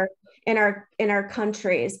in our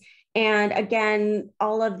countries. And again,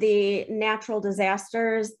 all of the natural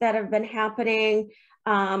disasters that have been happening,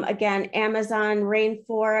 again, Amazon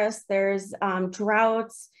rainforest, there's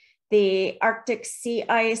droughts, the Arctic sea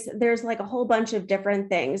ice, there's like a whole bunch of different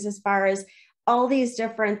things as far as all these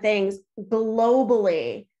different things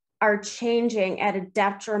globally are changing at a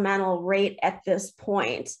detrimental rate at this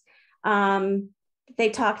point. They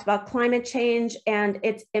talked about climate change and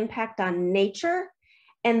its impact on nature.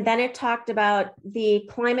 And then it talked about the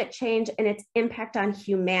climate change and its impact on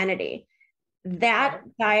humanity. That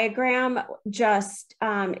diagram just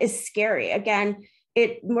is scary. Again,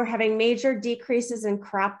 we're having major decreases in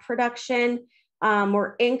crop production.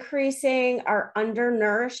 We're increasing our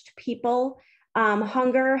undernourished people.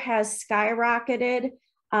 Hunger has skyrocketed.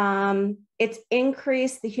 It's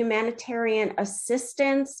increased the humanitarian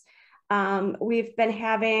assistance. We've been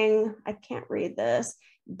having, I can't read this,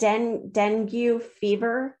 dengue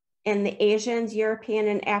fever in the Asians, European,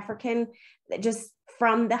 and African, just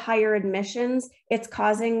from the higher admissions. It's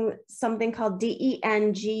causing something called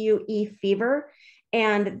dengue fever,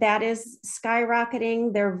 and that is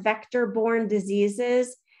skyrocketing. They're vector-borne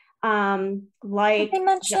diseases. Like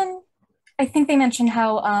I think they mentioned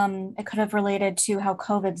how it could have related to how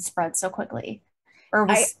COVID spread so quickly, or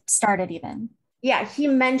started even. Yeah, he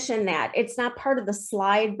mentioned that. It's not part of the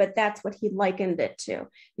slide, but that's what he likened it to.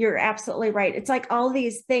 You're absolutely right. It's like all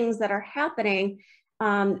these things that are happening.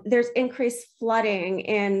 There's increased flooding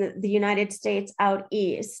in the United States out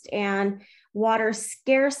east, and water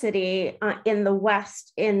scarcity in the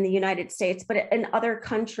west in the United States, but in other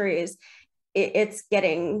countries, it's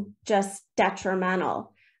getting just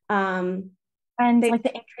detrimental. And like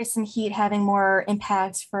the increase in heat having more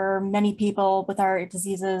impact for many people with our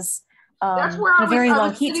diseases That's where a very I low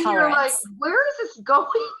was heat sitting here like, tolerance. where is this going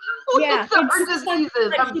Yeah, with our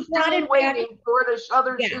diseases? I'm he brought still it back. waiting for the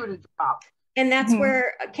other Yeah. shoe to drop. And that's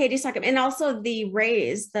where Katie's talking, and also the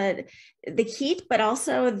rays, the heat, but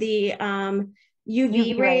also the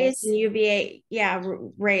UV rays and UVA,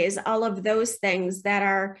 rays, all of those things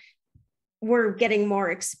that we're getting more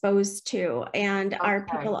exposed to, and our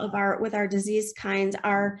people with our disease kinds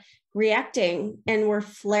are reacting, and we're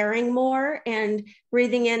flaring more and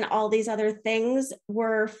breathing in all these other things.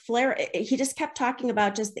 He just kept talking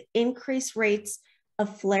about just the increased rates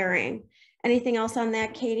of flaring. Anything else on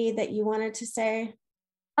that, Katie, that you wanted to say?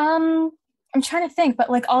 I'm trying to think, but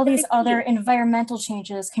like all these other environmental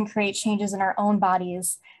changes can create changes in our own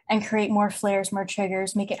bodies and create more flares, more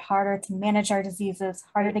triggers, make it harder to manage our diseases,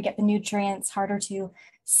 harder to get the nutrients, harder to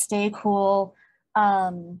stay cool.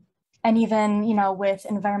 And even, you know, with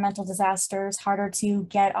environmental disasters, harder to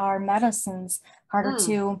get our medicines, harder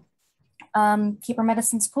to keep our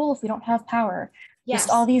medicines cool if we don't have power. Yes.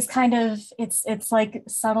 Just all these kind of, it's like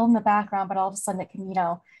subtle in the background, but all of a sudden it can, you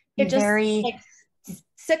know, be very like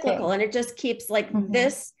cyclical big. And it just keeps like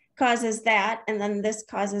this causes that, and then this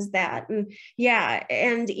causes that. And yeah,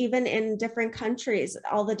 and even in different countries,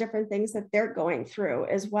 all the different things that they're going through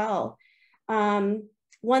as well.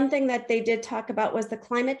 One thing that they did talk about was the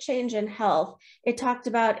climate change in health. It talked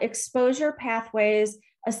about exposure pathways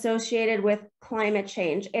associated with climate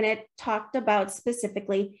change. And it talked about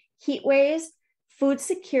specifically heat waves, food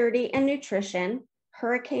security and nutrition,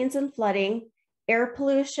 hurricanes and flooding, air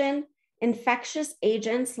pollution, infectious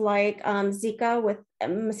agents like Zika with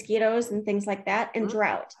mosquitoes and things like that, and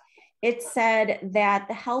drought. It said that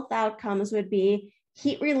the health outcomes would be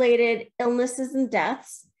heat-related illnesses and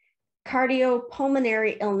deaths,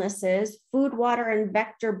 cardiopulmonary illnesses, food, water, and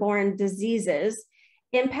vector-borne diseases,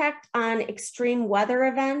 impact on extreme weather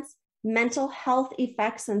events, mental health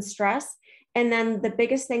effects and stress, and then the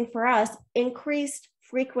biggest thing for us, increased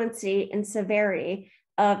frequency and severity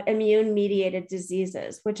of immune-mediated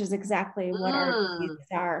diseases, which is exactly what our diseases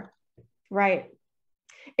are, right?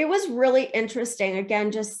 It was really interesting,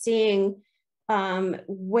 again, just seeing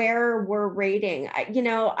where we're rating.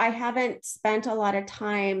 I haven't spent a lot of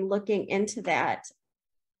time looking into that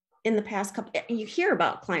in the past couple. You hear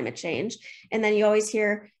about climate change, and then you always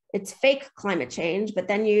hear it's fake climate change, but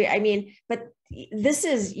then but this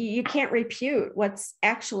is, you can't repute what's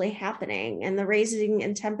actually happening, and the raising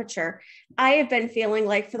in temperature. I have been feeling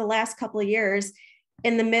like for the last couple of years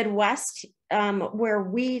in the Midwest, where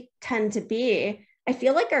we tend to be, I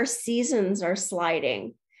feel like our seasons are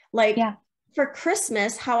sliding. Like for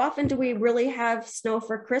Christmas, how often do we really have snow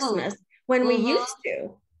for Christmas when we used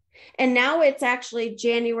to? And now it's actually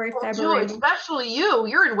January, February. Especially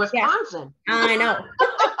you're in Wisconsin. Yeah, I know.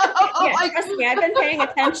 Trust me, I've been paying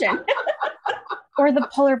attention. Or the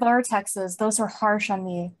polar vortexes, those are harsh on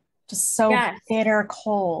me. Just so bitter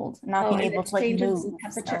cold, not being able to like move.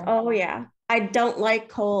 Temperature. So. Oh yeah, I don't like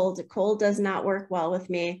cold. Cold does not work well with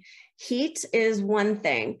me. Heat is one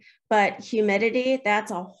thing, but humidity,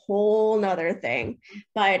 that's a whole nother thing.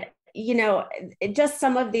 But just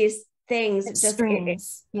some of these things,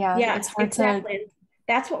 extremes. It's hard to.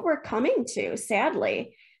 That's what we're coming to,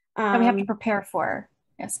 sadly. That we have to prepare for,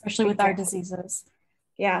 especially with our diseases.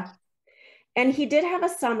 Yeah. And he did have a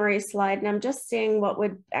summary slide, and I'm just seeing what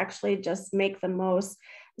would actually just make the most.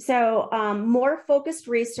 So more focused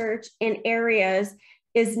research in areas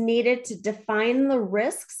is needed to define the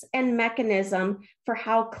risks and mechanism for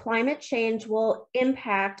how climate change will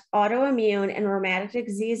impact autoimmune and rheumatic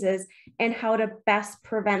diseases and how to best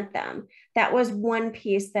prevent them. That was one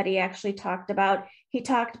piece that he actually talked about. He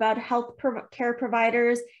talked about health care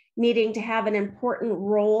providers needing to have an important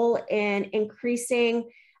role in increasing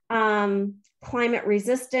climate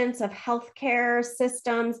resistance of healthcare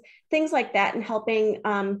systems, things like that, and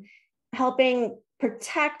helping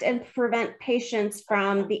protect and prevent patients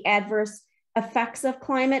from the adverse effects of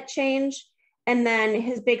climate change. And then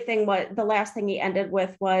his big thing, the last thing he ended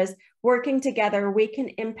with was, working together, we can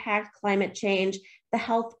impact climate change. The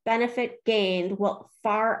health benefit gained will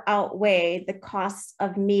far outweigh the costs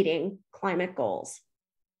of meeting climate goals.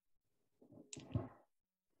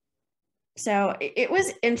 So it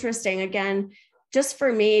was interesting, again, just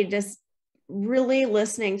for me, just really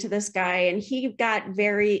listening to this guy, and he got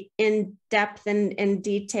very in depth and in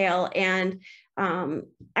detail, and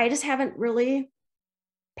I just haven't really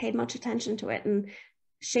paid much attention to it, and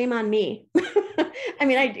shame on me. I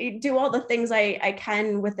mean, I do all the things I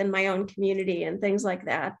can within my own community and things like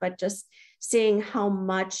that, but just seeing how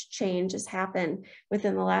much change has happened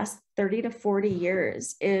within the last 30 to 40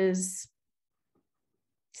 years is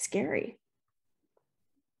scary.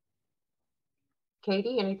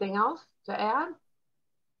 Katie, anything else? to add?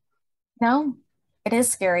 No, it is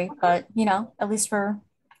scary, but you know, at least we're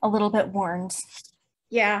a little bit warned.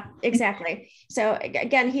 Yeah, exactly. So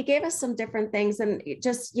again, he gave us some different things, and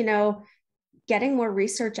just, you know, getting more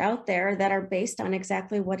research out there that are based on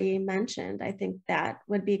exactly what he mentioned. I think that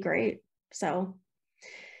would be great. So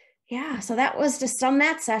yeah, so that was to sum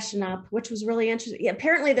that session up, which was really interesting.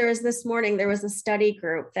 Apparently this morning, there was a study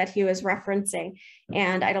group that he was referencing,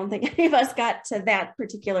 and I don't think any of us got to that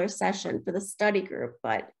particular session for the study group,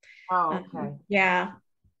 but Okay. yeah.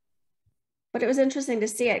 But it was interesting to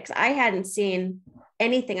see it because I hadn't seen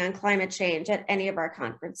anything on climate change at any of our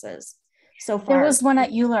conferences so far. There was one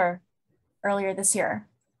at Euler earlier this year.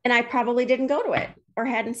 And I probably didn't go to it or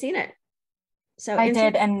hadn't seen it. So I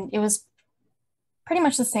did, and it was pretty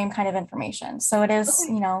much the same kind of information. So it is,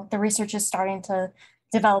 you know, the research is starting to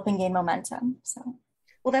develop and gain momentum. So,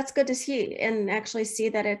 well, that's good to see, and actually see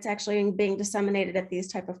that it's actually being disseminated at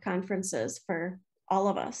these type of conferences for all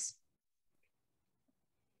of us.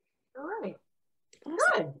 All right. Awesome.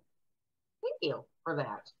 Good. Thank you for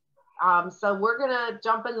that. So we're going to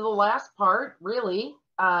jump into the last part, really.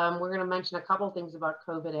 We're going to mention a couple of things about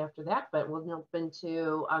COVID after that, but we'll jump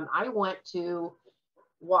into, I went to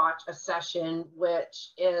watch a session,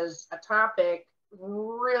 which is a topic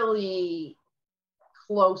really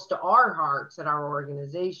close to our hearts at our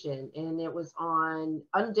organization, and it was on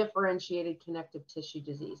undifferentiated connective tissue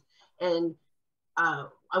disease. And I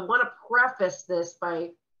want to preface this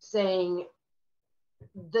by saying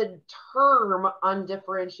the term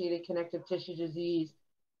undifferentiated connective tissue disease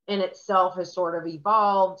in itself has sort of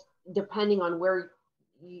evolved depending on where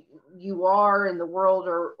you are in the world,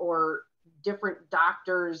 or different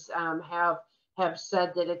doctors have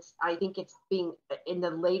said that it's, I think it's being in the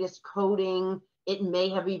latest coding, it may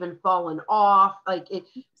have even fallen off. Like it,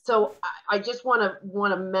 so I just want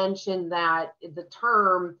to mention that the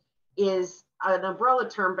term is an umbrella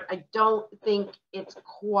term, but I don't think it's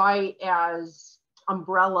quite as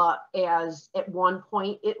umbrella as at one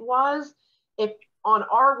point it was. If on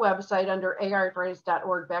our website under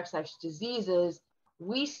arthritis.org/diseases,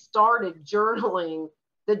 we started journaling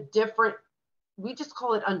the different, we just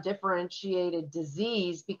call it undifferentiated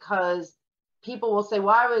disease, because people will say,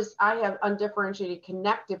 well, I have undifferentiated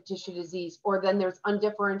connective tissue disease, or then there's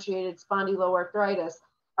undifferentiated spondyloarthritis,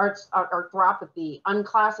 arthropathy,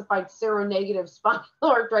 unclassified seronegative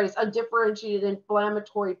spondyloarthritis, undifferentiated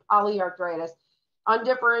inflammatory polyarthritis,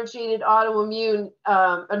 undifferentiated autoimmune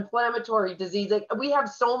inflammatory disease. Like, we have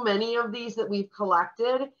so many of these that we've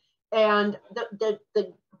collected, and the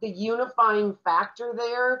unifying factor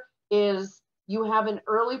there is you have an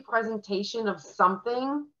early presentation of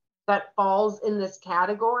something that falls in this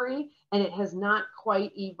category, and it has not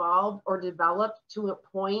quite evolved or developed to a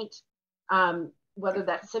point, whether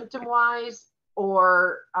that's symptom wise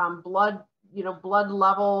or blood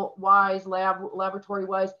level wise, laboratory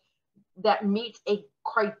wise, that meets a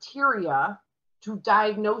criteria to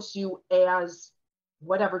diagnose you as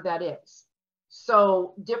whatever that is.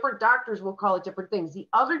 So different doctors will call it different things. The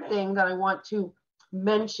other thing that I want to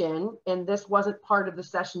mention, and this wasn't part of the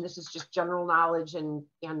session, this is just general knowledge and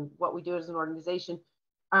what we do as an organization,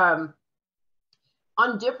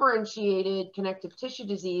 undifferentiated connective tissue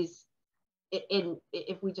disease,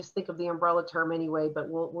 if we just think of the umbrella term anyway, but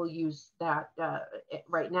we'll use that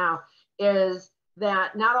right now, is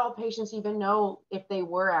that not all patients even know if they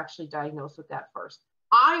were actually diagnosed with that first.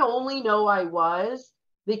 I only know I was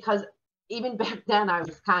because even back then I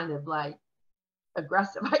was kind of like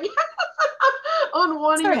aggressive, I guess, on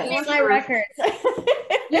wanting answers. My records.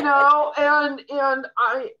 You know, and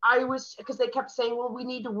I was, because they kept saying, well, we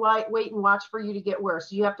need to wait and watch for you to get worse.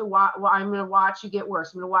 You have to watch. Well, I'm going to watch you get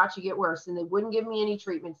worse. I'm going to watch you get worse. And they wouldn't give me any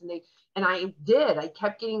treatments. And I did. I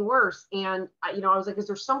kept getting worse. And I was like, is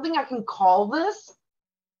there something I can call this?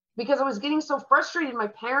 Because I was getting so frustrated. My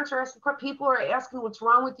parents are asking, people are asking, what's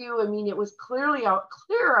wrong with you? I mean, it was clear I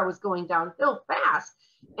was going downhill fast.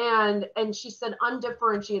 And she said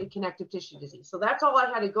undifferentiated connective tissue disease. So that's all I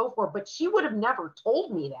had to go for. But she would have never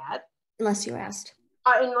told me that. Unless you asked.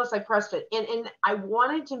 Unless I pressed it. And I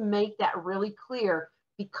wanted to make that really clear,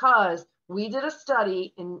 because we did a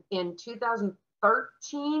study in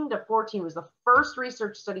 2013 to 14 was the first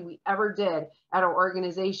research study we ever did at our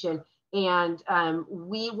organization. And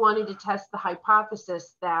we wanted to test the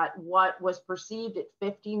hypothesis that what was perceived at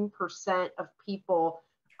 15% of people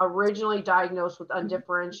originally diagnosed with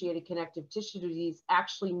undifferentiated connective tissue disease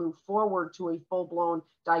actually move forward to a full-blown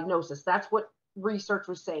diagnosis. That's what research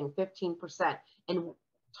was saying, 15%. And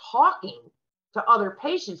talking to other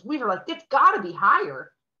patients, we were like, it's got to be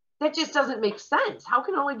higher. that just doesn't make sense. How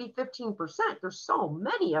can it only be 15%? There's so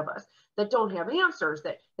many of us that don't have answers,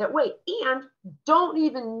 that wait, and don't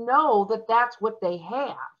even know that that's what they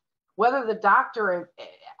have, whether the doctor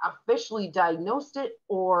officially diagnosed it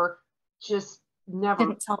or just never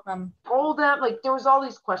Didn't tell them. told them. Like, there was all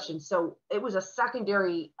these questions. So it was a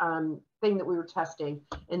secondary thing that we were testing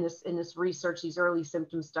in this research, these early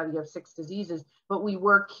symptom study of 6 diseases. But we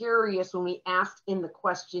were curious when we asked in the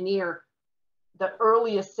questionnaire the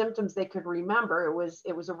earliest symptoms they could remember.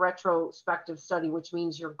 It was a retrospective study, which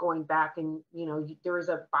means you're going back and, you know, there is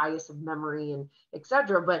a bias of memory and et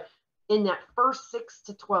cetera. But in that first 6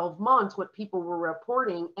 to 12 months, what people were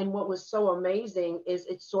reporting, and what was so amazing is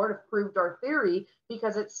it sort of proved our theory,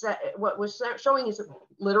 because it said what was showing is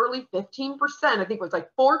literally 15%, I think it was like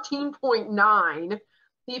 14.9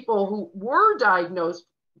 people who were diagnosed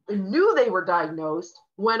and knew they were diagnosed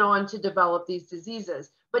went on to develop these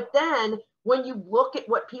diseases. But then when you look at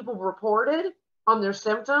what people reported on their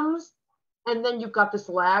symptoms, and then you've got this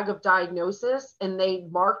lag of diagnosis, and they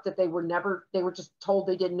marked that they were just told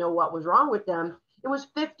they didn't know what was wrong with them. It was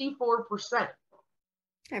 54%. I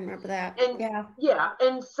remember that. And yeah.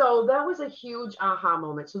 And so that was a huge aha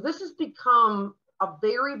moment. So this has become a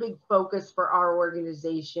very big focus for our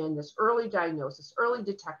organization, this early diagnosis, early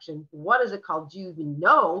detection. What is it called? Do you even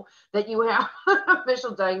know that you have an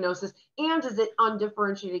official diagnosis? And is it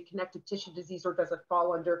undifferentiated connective tissue disease, or does it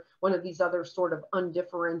fall under one of these other sort of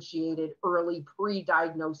undifferentiated early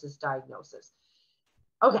pre-diagnosis diagnosis?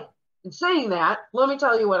 Okay, in saying that, let me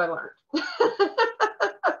tell you what I learned.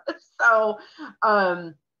 So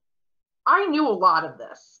I knew a lot of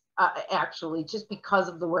this. Actually, just because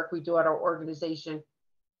of the work we do at our organization.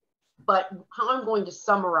 But how I'm going to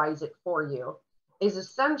summarize it for you is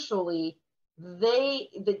essentially the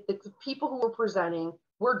people who were presenting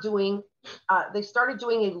were doing, they started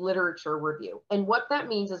doing a literature review. And what that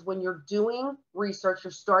means is when you're doing research,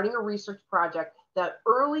 you're starting a research project, the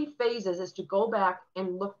early phases is to go back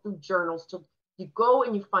and look through journals. You go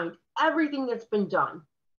and you find everything that's been done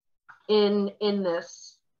in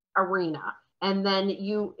this arena. And then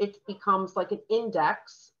it becomes like an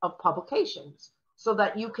index of publications, so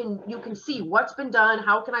that you can see what's been done,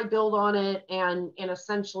 how can I build on it, and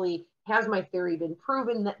essentially, has my theory been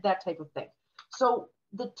proven, that type of thing. So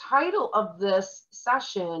the title of this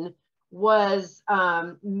session was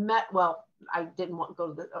well, I didn't want to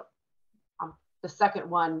go to the second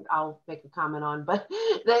one I'll make a comment on, but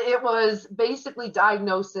that it was basically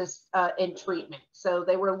diagnosis and treatment. So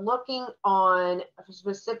they were looking on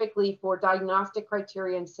specifically for diagnostic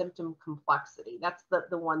criteria and symptom complexity. That's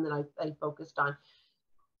the one that I focused on.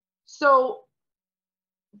 So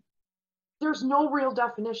there's no real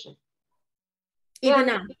definition. Even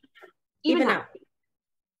now.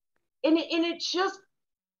 And it's just,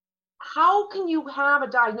 how can you have a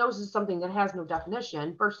diagnosis of something that has no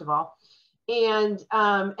definition, first of all? And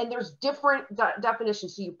there's different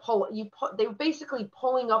definitions. So they're basically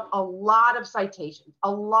pulling up a lot of citations,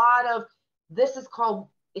 a lot of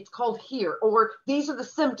it's called here, or these are the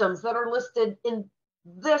symptoms that are listed in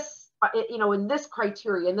this, in this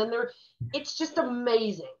criteria. And then it's just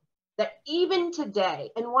amazing that even today,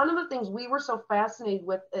 and one of the things we were so fascinated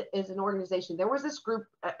with as an organization, there was this group,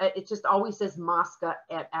 it just always says Mosca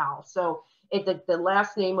et al. So the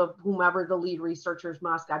last name of whomever the lead researcher is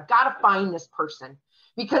Mosca. I've got to find this person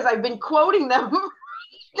because I've been quoting them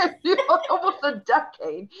almost a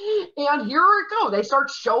decade. And here we go. They start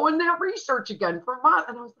showing that research again from Mosca.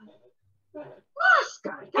 And I was like,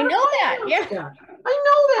 Mosca. I know that. Yeah. I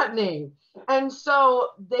know that name. And so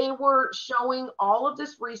they were showing all of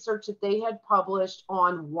this research that they had published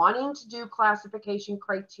on wanting to do classification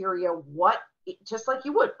criteria, just like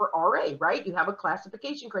you would for RA, right? You have a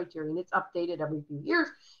classification criteria and it's updated every few years.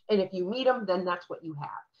 And if you meet them, then that's what you have.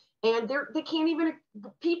 And they can't even,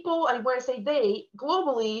 people, and when I say they,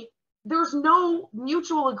 globally, there's no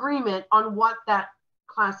mutual agreement on what that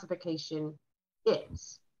classification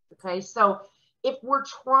is. Okay, so if we're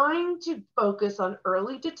trying to focus on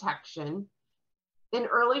early detection and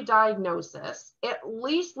early diagnosis, at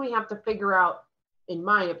least we have to figure out, in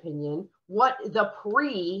my opinion, what the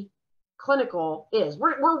pre-clinical is.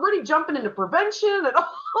 We're already jumping into prevention and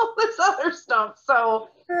all this other stuff. So,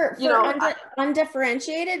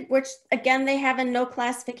 undifferentiated, which again, they have a no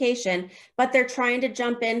classification, but they're trying to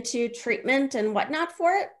jump into treatment and whatnot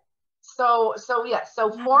for it. So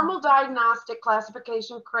formal diagnostic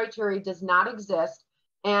classification criteria does not exist,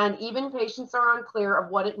 and even patients are unclear of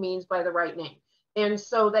what it means by the right name. And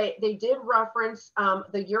so they did reference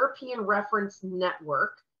the European Reference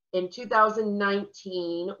Network in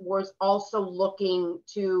 2019 was also looking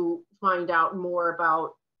to find out more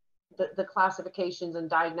about the classifications and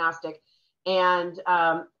diagnostic. And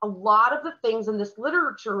a lot of the things in this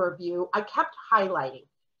literature review, I kept highlighting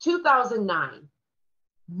 2009,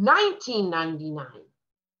 1999.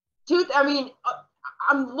 I mean,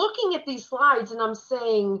 I'm looking at these slides and I'm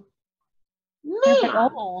saying, man,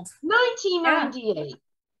 old. 1998,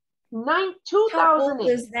 How 2008. old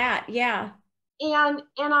is that? Yeah. And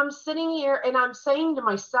I'm sitting here and I'm saying to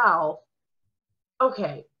myself,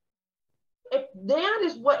 okay, if that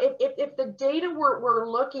is what, if the data we're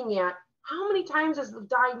looking at, how many times has the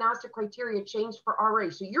diagnostic criteria changed for RA?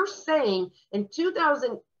 So you're saying in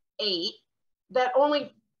 2008 that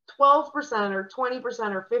only 12% or 20%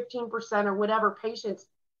 or 15% or whatever patients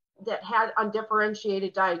that had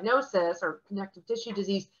undifferentiated diagnosis or connective tissue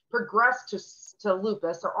disease progressed to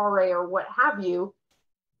lupus or RA or what have you.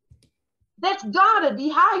 That's gotta be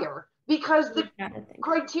higher, because the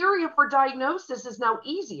criteria for diagnosis is now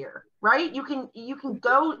easier, right? You can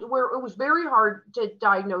go where it was very hard to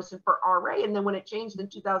diagnose it for RA, and then when it changed in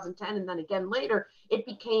 2010 and then again later, it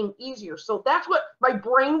became easier. So that's what my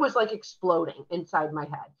brain was like exploding inside my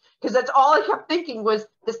head, because that's all I kept thinking was,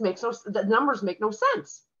 the numbers make no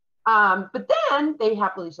sense. But then they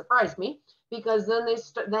happily surprised me, because then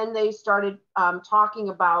they started talking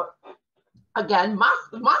about, again,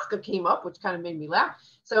 Mosca came up, which kind of made me laugh.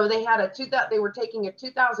 So they had they were taking a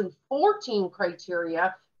 2014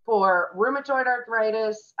 criteria for rheumatoid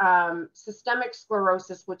arthritis, systemic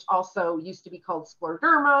sclerosis, which also used to be called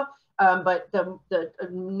scleroderma, but the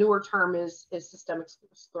newer term is systemic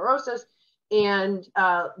sclerosis, and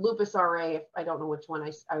lupus RA. I don't know which one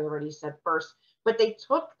I already said first, but they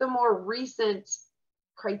took the more recent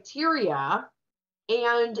criteria,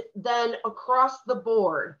 and then across the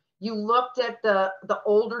board, you looked at the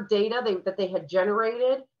older data that they had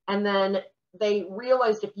generated, and then they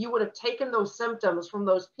realized if you would have taken those symptoms from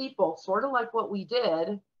those people, sort of like what we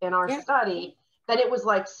did in our study, that it was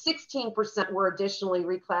like 16% were additionally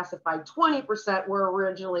reclassified, 20% were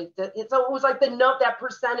originally, so it was like that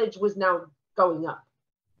percentage was now going up,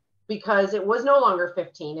 because it was no longer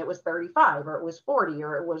 15, it was 35, or it was 40,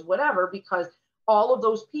 or it was whatever, because all of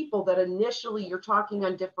those people that initially you're talking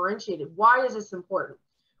undifferentiated. Why is this important?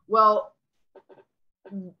 Well,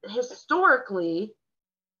 historically,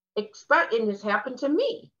 and this happened to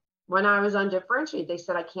me when I was undifferentiated. They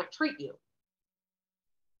said, I can't treat you.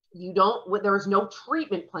 There is no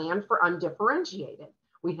treatment plan for undifferentiated.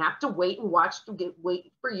 We have to wait and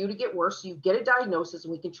wait for you to get worse, so you get a diagnosis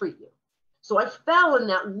and we can treat you. So I fell in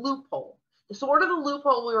that loophole. Sort of the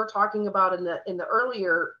loophole we were talking about in the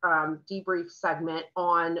earlier debrief segment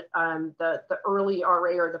on the early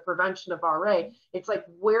RA or the prevention of RA. It's like,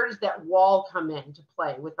 where does that wall come into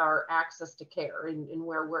play with our access to care and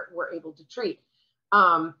where we're able to treat?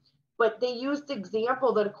 But they used the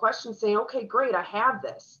example that a question saying, okay, great, I have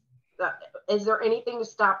this. Is there anything to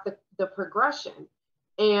stop the progression?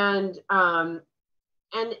 And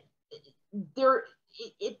there.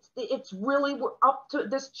 It's really, we're up to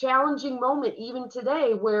this challenging moment even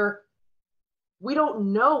today where we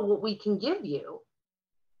don't know what we can give you.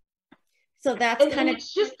 So that's and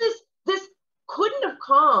it's just this couldn't have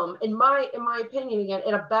come, in my opinion, again,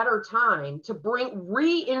 at a better time to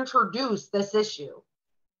reintroduce this issue.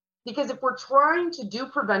 Because if we're trying to do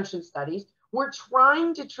prevention studies, we're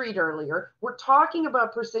trying to treat earlier, we're talking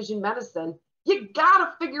about precision medicine, you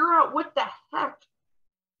gotta figure out what the heck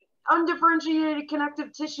undifferentiated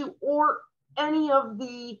connective tissue or any of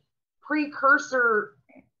the precursor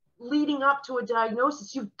leading up to a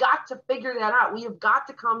diagnosis. You've got to figure that out. We have got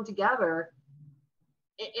to come together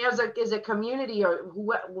as a community, or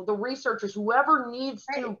the researchers, whoever needs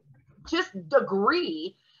to just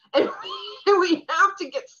agree, and we have to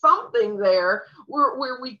get something there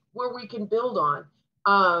where we can build on.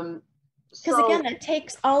 Because again, it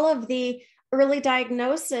takes all of the early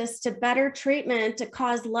diagnosis to better treatment to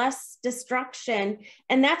cause less destruction.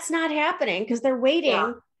 And that's not happening because they're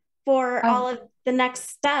waiting for all of the next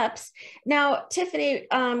steps. Now, Tiffany,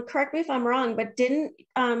 correct me if I'm wrong, but didn't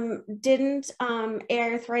AI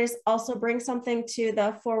Arthritis also bring something to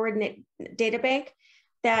the Forward data bank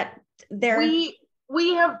that we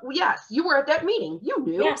have, yes, you were at that meeting. You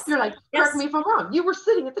knew. Yes. You're like, correct me if I'm wrong. You were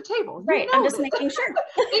sitting at the table. Right. I'm just making sure.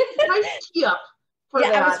 Nice tee up.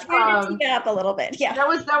 Yeah, I was trying to tee it up a little bit. Yeah, that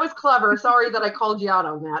was clever. Sorry that I called you out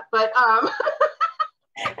on that, but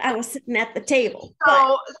I was sitting at the table.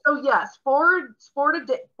 So yes, Forward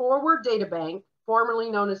Data Bank, formerly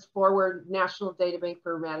known as Forward National Data Bank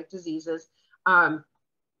for Rheumatic Diseases,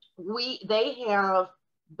 they have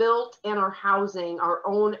built and are housing our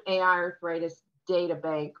own AI arthritis data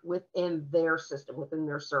bank within their system, within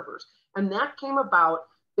their servers, and that came about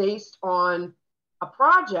based on a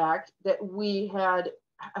project that we had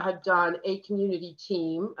done, a community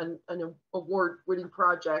team, an award-winning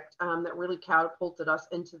project that really catapulted us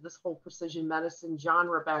into this whole precision medicine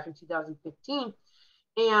genre back in 2015.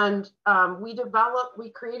 And we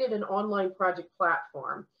created an online project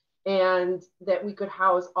platform, and that we could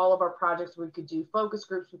house all of our projects. We could do focus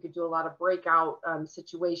groups, we could do a lot of breakout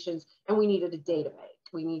situations, and we needed a data bank.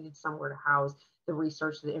 We needed somewhere to house the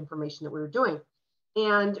research, the information that we were doing.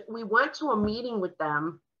 And we went to a meeting with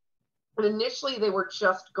them, and initially they were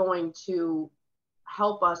just going to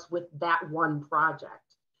help us with that one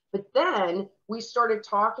project. But then we started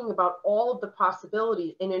talking about all of the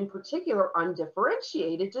possibilities, and in particular,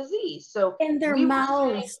 undifferentiated disease. So in their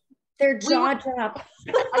mouths, their jaw drop.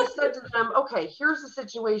 I said to them, okay, here's the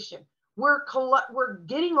situation. We're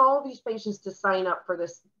getting all of these patients to sign up for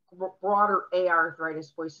this broader AR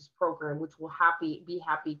Arthritis Voices program, which we'll be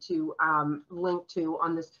happy to link to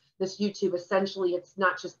on this YouTube. Essentially, it's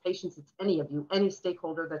not just patients, it's any of you, any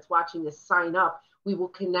stakeholder that's watching this, sign up. We will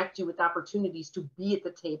connect you with opportunities to be at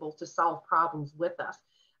the table to solve problems with us.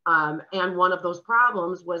 And one of those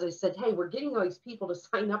problems was, I said, hey, we're getting all these people to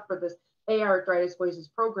sign up for this AR Arthritis Voices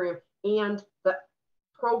program, and the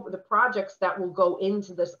projects that will go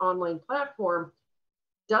into this online platform.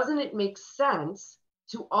 Doesn't it make sense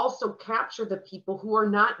to also capture the people who are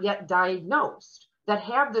not yet diagnosed, that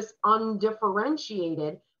have this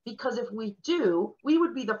undifferentiated? Because if we do, we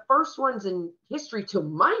would be the first ones in history, to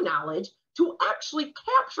my knowledge, to actually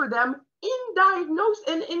capture them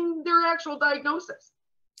in their actual diagnosis.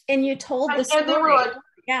 And you told the story. And they were like,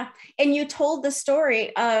 yeah. And you told the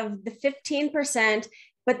story of the 15%,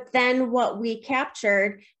 but then what we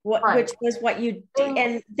captured, which was what you did.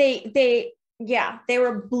 And they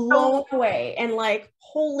were blown away and like,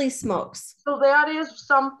 holy smokes. So that is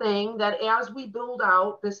something that, as we build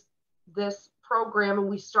out this program and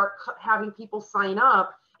we start having people sign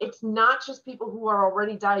up, it's not just people who are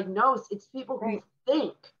already diagnosed, it's people who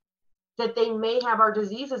think that they may have our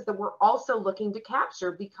diseases that we're also looking to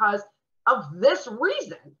capture because of this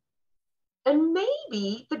reason. And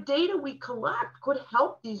maybe the data we collect could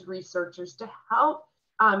help these researchers, to help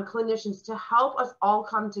clinicians, to help us all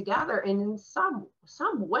come together and in some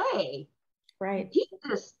way, get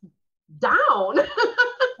this down.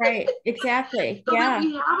 Right, exactly. So that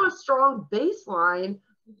we have a strong baseline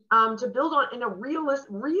to build on, in a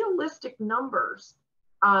realistic numbers.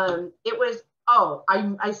 It was,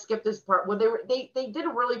 I skipped this part. Well, they did a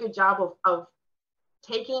really good job of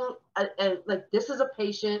taking like, this is a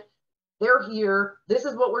patient, they're here, this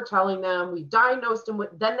is what we're telling them, we diagnosed them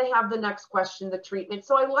with, then they have the next question, the treatment.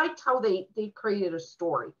 So I liked how they created a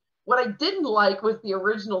story. What I didn't like was the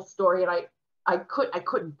original story, and I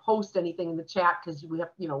couldn't post anything in the chat because we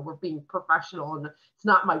have, we're being professional and it's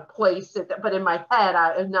not my place. But in my head,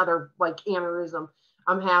 another like aneurysm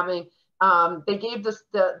I'm having. They gave this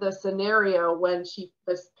the scenario when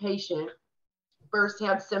this patient first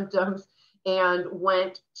had symptoms and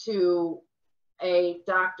went to a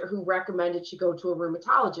doctor who recommended she go to a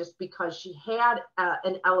rheumatologist because she had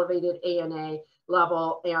an elevated ANA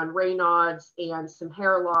level and Raynaud's and some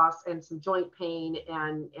hair loss and some joint pain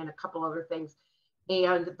and a couple other things.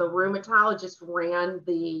 And the rheumatologist ran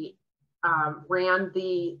the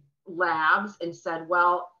labs and said,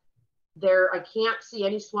 well, I can't see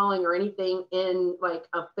any swelling or anything in like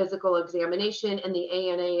a physical examination, and the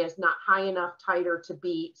ANA is not high enough titer to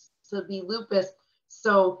be lupus.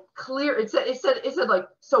 So clear, it said like,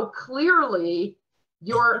 so clearly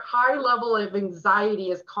your high level of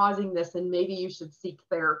anxiety is causing this, and maybe you should seek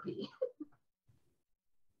therapy.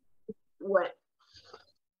 What?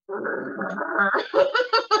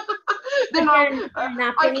 Then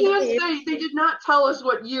I can't say, they did not tell us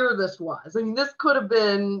what year this was. I mean, this could have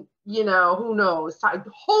been, who knows? I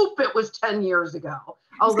hope it was 10 years ago.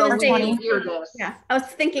 Although we didn't hear this. Yeah, I was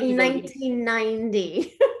thinking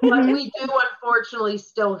 1990. But we do unfortunately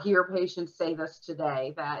still hear patients say this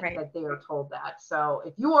today, that they are told that. So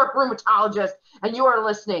if you are a rheumatologist and you are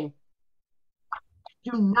listening,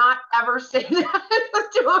 do not ever say that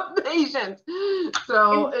to a patient.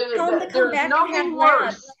 So there's nothing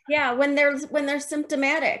worse. Yeah, when they're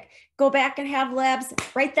symptomatic, go back and have labs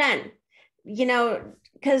right then.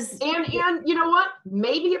 Because and you know what?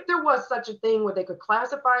 Maybe if there was such a thing where they could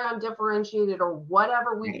classify undifferentiated or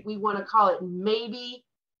whatever we want to call it, maybe,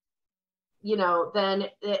 then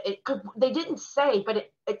it could. They didn't say, but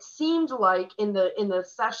it seemed like in the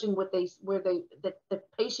session where the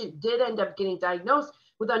patient did end up getting diagnosed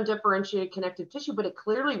with undifferentiated connective tissue, but it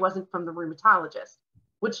clearly wasn't from the rheumatologist,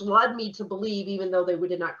 which led me to believe, even though they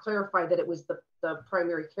did not clarify, that it was the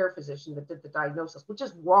primary care physician that did the diagnosis, which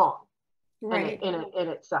is wrong in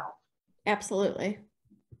itself. Absolutely.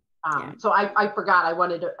 So I forgot, I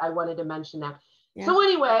wanted to mention that. Yeah. So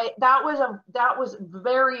anyway, that was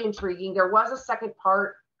very intriguing. There was a second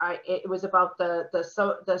part. It was about the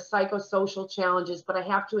psychosocial challenges, but I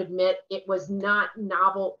have to admit it was not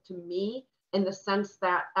novel to me in the sense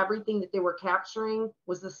that everything that they were capturing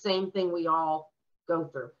was the same thing we all go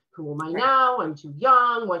through. Who am I now? I'm too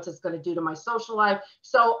young. What's this going to do to my social life?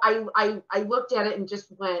 So I looked at it and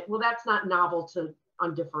just went, well, that's not novel to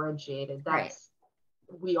Undifferentiated. That's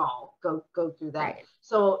we all go through that. Right.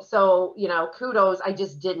 So you know, kudos. I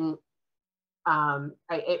just didn't.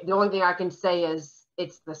 The only thing I can say is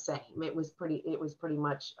it's the same. It was pretty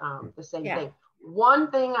much the same thing. One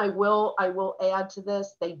thing I will add to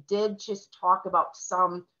this, they did just talk about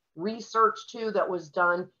some research too that was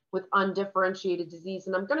done with undifferentiated disease.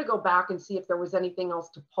 And I'm going to go back and see if there was anything else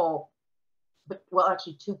to pull. But well,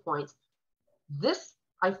 actually 2 points. This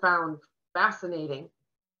I found fascinating.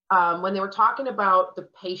 When they were talking about the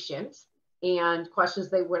patient and questions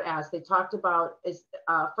they would ask, they talked about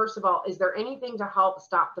first of all, is there anything to help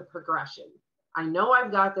stop the progression? I know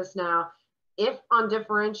I've got this now. If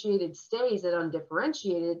undifferentiated stays at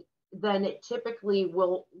undifferentiated, then it typically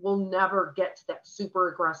will never get to that super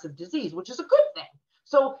aggressive disease, which is a good thing.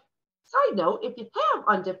 So side note, if you have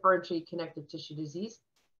undifferentiated connective tissue disease,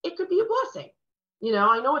 it could be a blessing. You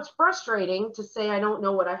know, I know it's frustrating to say I don't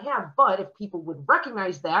know what I have, but if people would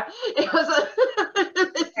recognize that as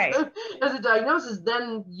a diagnosis,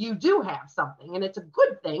 then you do have something, and it's a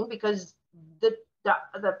good thing because the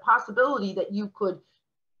possibility that you could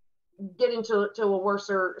get into a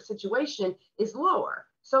worser situation is lower.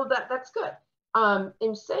 So that's good.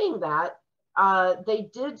 In saying that, they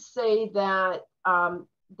did say that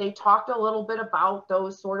they talked a little bit about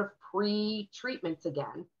those sort of pre-treatments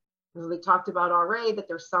again. They talked about RA, that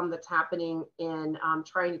there's some that's happening in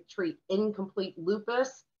trying to treat incomplete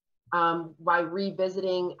lupus by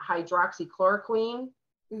revisiting hydroxychloroquine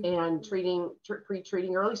and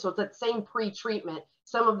pre-treating early. So it's that same pre-treatment.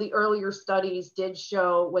 Some of the earlier studies did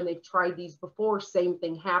show when they've tried these before, same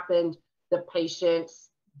thing happened. The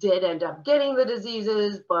patients did end up getting the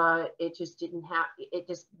diseases, but it just didn't have, it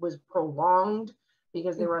just was prolonged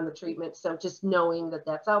because they were on the treatment. So just knowing that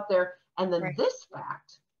that's out there. And then this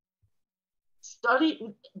fact,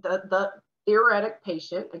 study the theoretic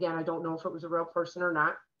patient, again, I don't know if it was a real person or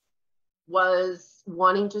not, was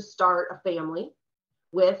wanting to start a family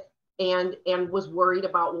with, and was worried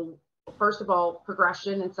about, well, first of all,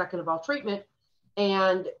 progression, and second of all, treatment.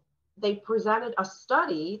 And they presented a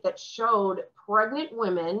study that showed pregnant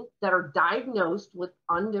women that are diagnosed with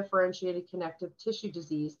undifferentiated connective tissue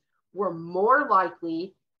disease were more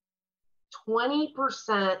likely 20%,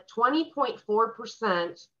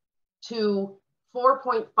 20.4% to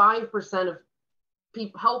 4.5% of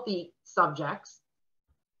healthy subjects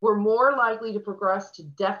were more likely to progress to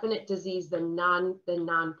definite disease than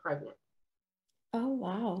non-pregnant. Oh,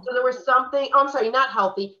 wow. So there was something, oh, I'm sorry, not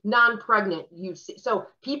healthy, non-pregnant UC. So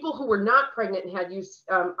people who were not pregnant and had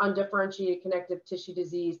undifferentiated connective tissue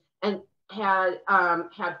disease and had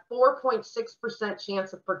 4.6%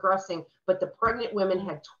 chance of progressing, but the pregnant women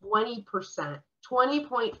had 20%,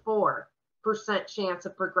 20.4% chance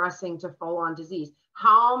of progressing to full-on disease.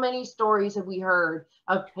 How many stories have we heard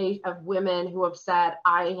of women who have said,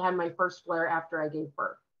 I had my first flare after I gave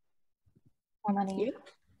birth? How many?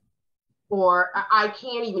 Or I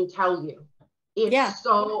can't even tell you. It's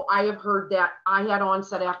so, I have heard that I had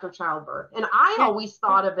onset after childbirth. And I always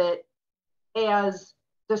thought of it as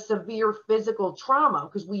the severe physical trauma,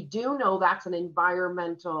 because we do know that's an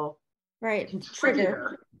environmental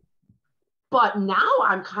contributor. But now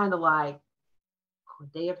I'm kind of like,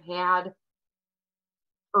 could they have had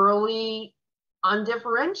early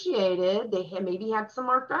undifferentiated? They had maybe had some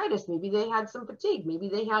arthritis, maybe they had some fatigue, maybe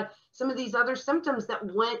they had some of these other symptoms that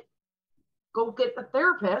went, go get the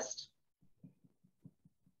therapist,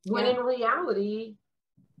 when in reality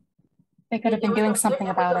they could have been doing something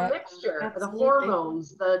about it. Mixture, the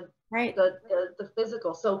hormones, the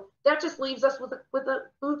physical. So that just leaves us with a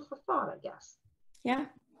food for thought, I guess. Yeah.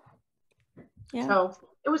 So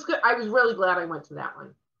it was good. I was really glad I went to that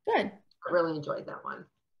one. Good. I really enjoyed that one.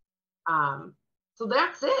 So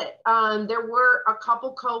that's it. There were a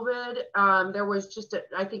couple COVID. There was just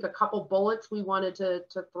I think a couple bullets we wanted to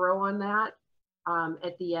throw on that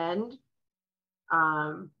at the end.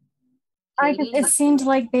 It seemed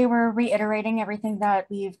like they were reiterating everything that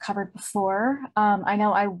we've covered before. I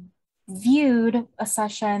know I viewed a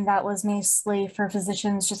session that was mostly for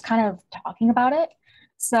physicians just kind of talking about it.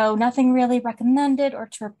 So nothing really recommended or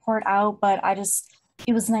to report out, but I just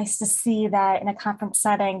it was nice to see that in a conference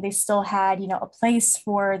setting, they still had, you know, a place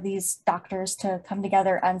for these doctors to come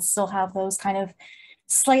together and still have those kind of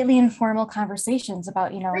slightly informal conversations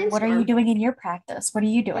about, you know, what are you doing in your practice? What are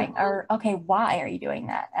you doing? Or, okay, why are you doing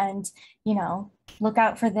that? And, you know, look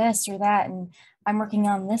out for this or that. And I'm working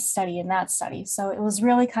on this study and that study. So it was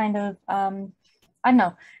really kind of, I don't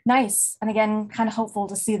know, nice. And again, kind of hopeful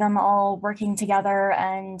to see them all working together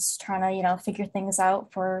and trying to, you know, figure things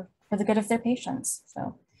out for the good of their patients.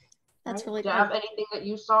 So that's really good. Do you have anything that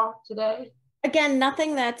you saw today? Again,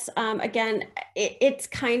 nothing that's, again, it's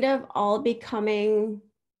kind of all becoming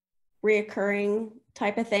reoccurring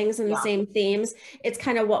type of things and the same themes. It's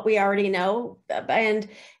kind of what we already know. And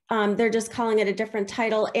they're just calling it a different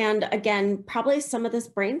title. And again, probably some of this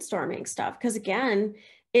brainstorming stuff, because again,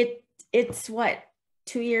 it's what,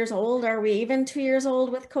 2 years old? Are we even 2 years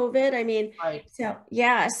old with COVID? I mean, so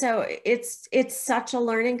yeah, so it's such a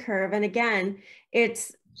learning curve. And again,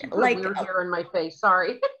 it's like weird hair in my face.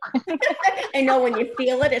 Sorry. I know when you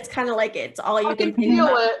feel it, it's kind of like it's all you can feel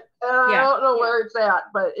it. I don't know where it's at,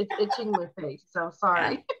 but it's itching my face. So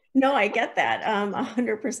sorry. Yeah. No, I get that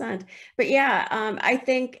 100%. But yeah, I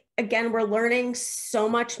think again, we're learning so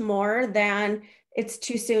much more than it's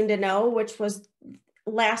too soon to know, which was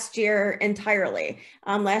last year entirely.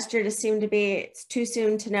 Last year just seemed to be, it's too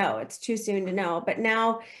soon to know. It's too soon to know. But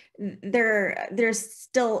now there's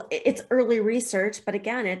still, it's early research, but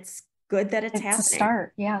again, it's good that it's happening. It's a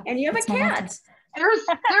start, yeah. And you have a cat. There's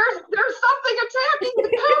something attacking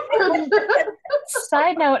the conference.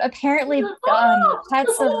 Side note, apparently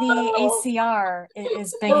pets of the ACR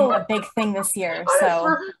is being a big thing this year.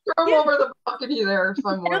 So throw over the balcony there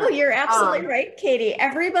somewhere. No, you're absolutely right, Katie.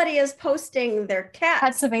 Everybody is posting their cats,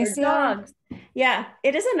 pets of ACR. Dogs. Yeah,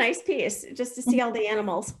 it is a nice piece just to see all the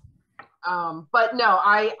animals. But no,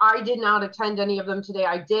 I did not attend any of them today.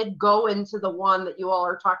 I did go into the one that you all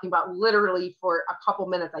are talking about literally for a couple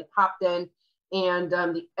minutes. I popped in and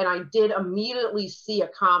I did immediately see a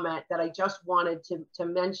comment that I just wanted to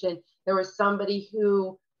mention. There was somebody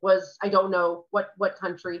who was, I don't know what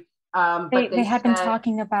country, but they had been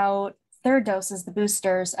talking about third doses, the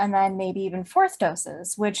boosters, and then maybe even fourth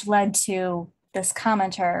doses, which led to this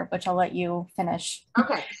commenter, which I'll let you finish.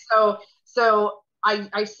 Okay, so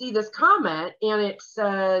I see this comment and it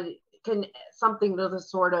said, something to the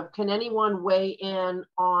sort of, can anyone weigh in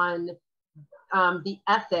on the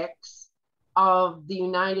ethics of the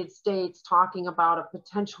United States talking about a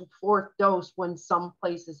potential fourth dose when some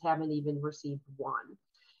places haven't even received one?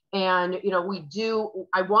 And, you know,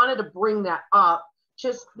 I wanted to bring that up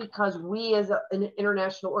just because we as an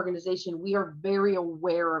international organization, we are very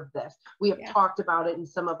aware of this. We have talked about it in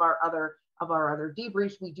some of our other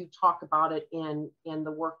debriefs. We do talk about it in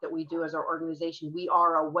the work that we do as our organization. We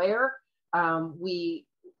are aware.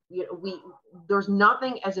 There's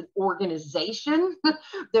nothing as an organization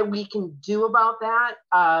that we can do about that.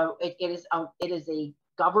 It is a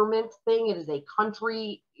government thing. It is a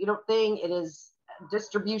country, thing. It is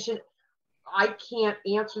distribution. I can't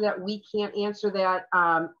answer that. We can't answer that.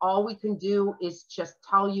 All we can do is just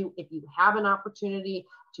tell you, if you have an opportunity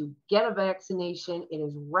to get a vaccination, it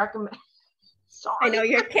is recommended. Sorry. I know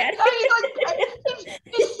your cat.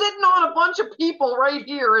 He's sitting on a bunch of people right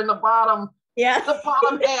here in the bottom. Yeah. The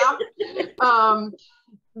bottom half.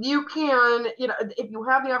 You can, if you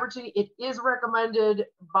have the opportunity, it is recommended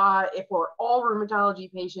for all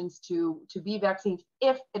rheumatology patients to be vaccinated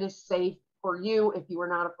if it is safe for you, if you are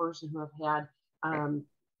not a person who have had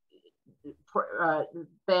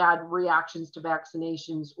bad reactions to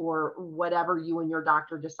vaccinations or whatever you and your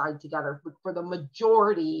doctor decide together. But for the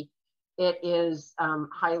majority, it is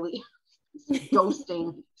highly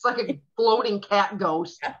ghosting. It's like a floating cat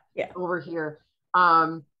ghost over here.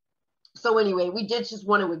 So anyway, we did just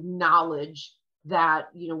want to acknowledge that,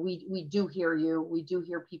 we do hear you. We do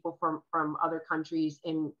hear people from other countries,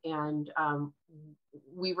 and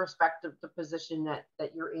we respect the position that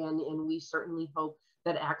you're in, and we certainly hope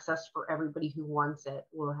that access for everybody who wants it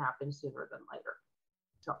will happen sooner than later.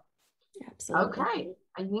 So, absolutely. Okay,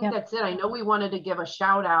 I think that's it. I know we wanted to give a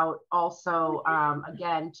shout out also,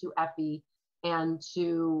 again, to Effie and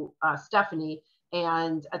to Stephanie.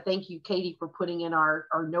 And thank you, Katie, for putting in our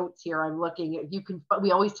notes here. I'm looking.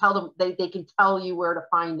 We always tell them they can tell you where to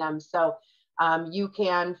find them. So you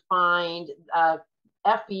can find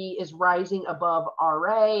Effie is Rising Above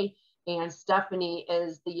RA, and Stephanie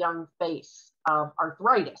is the young face of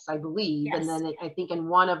arthritis, I believe. Yes. And then I think in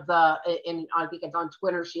one of I think it's on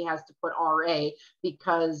Twitter, she has to put RA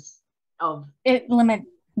because of it limit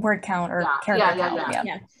word count or character count.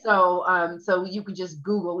 Yeah. So you could just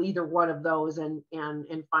Google either one of those and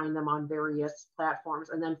find them on various platforms.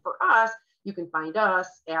 And then for us, You can find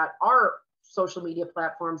us at our social media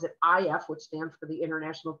platforms at IF, which stands for the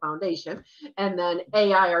International Foundation, and then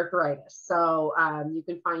AI Arthritis. So you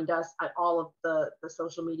can find us at all of the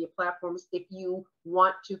social media platforms. If you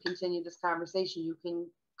want to continue this conversation, you can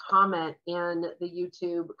comment in the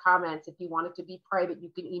YouTube comments. If you want it to be private, you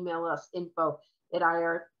can email us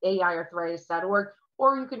info@aiarthritis.org,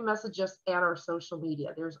 or you can message us at our social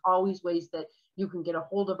media. There's always ways that you can get a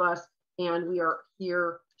hold of us, and we are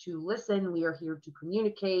here to listen. We are here to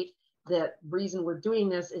communicate. The reason we're doing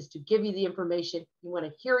this is to give you the information. We want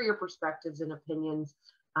to hear your perspectives and opinions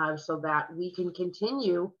so that we can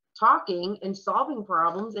continue talking and solving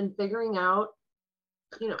problems and figuring out,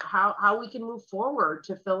 you know, how we can move forward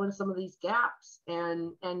to fill in some of these gaps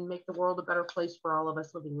and make the world a better place for all of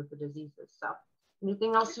us living with the diseases. So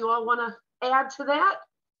anything else you all want to add to that?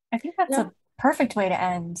 I think that's a perfect way to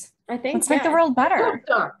end. I think let's make the world better.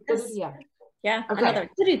 Yeah. Yeah. Okay. Another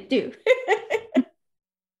do.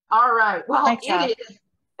 All right. Well, Thanks,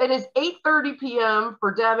 it is 8:30 p.m.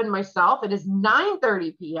 for Deb and myself. It is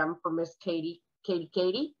 9:30 p.m. for Miss Katie Katz.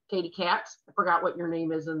 I forgot what your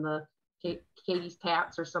name is in the Katie's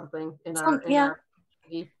Cats or something in our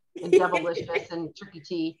and Devilicious and Tricky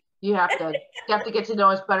Tea. You have to get to know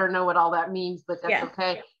us better, know what all that means, but that's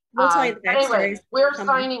okay. We'll tell you the anyway, we're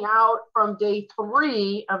signing out from day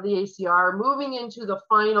 3 of the ACR, moving into the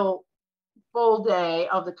final full day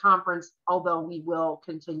of the conference, although we will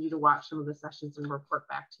continue to watch some of the sessions and report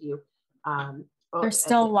back to you. There's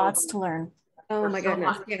still lots to learn. Oh my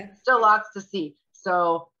goodness. Still lots to see.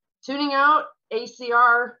 So tuning out,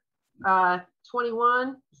 ACR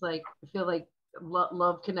 21. It's like, I feel like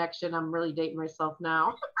love connection. I'm really dating myself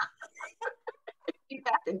now. Be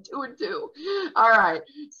back in 2 and 2. All right.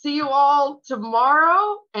 See you all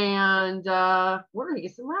tomorrow, and we're going to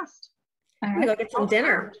get some rest. I'm going to go get some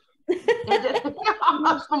dinner.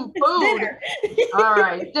 Some food. All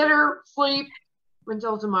right. Dinner, sleep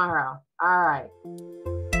until tomorrow. All right.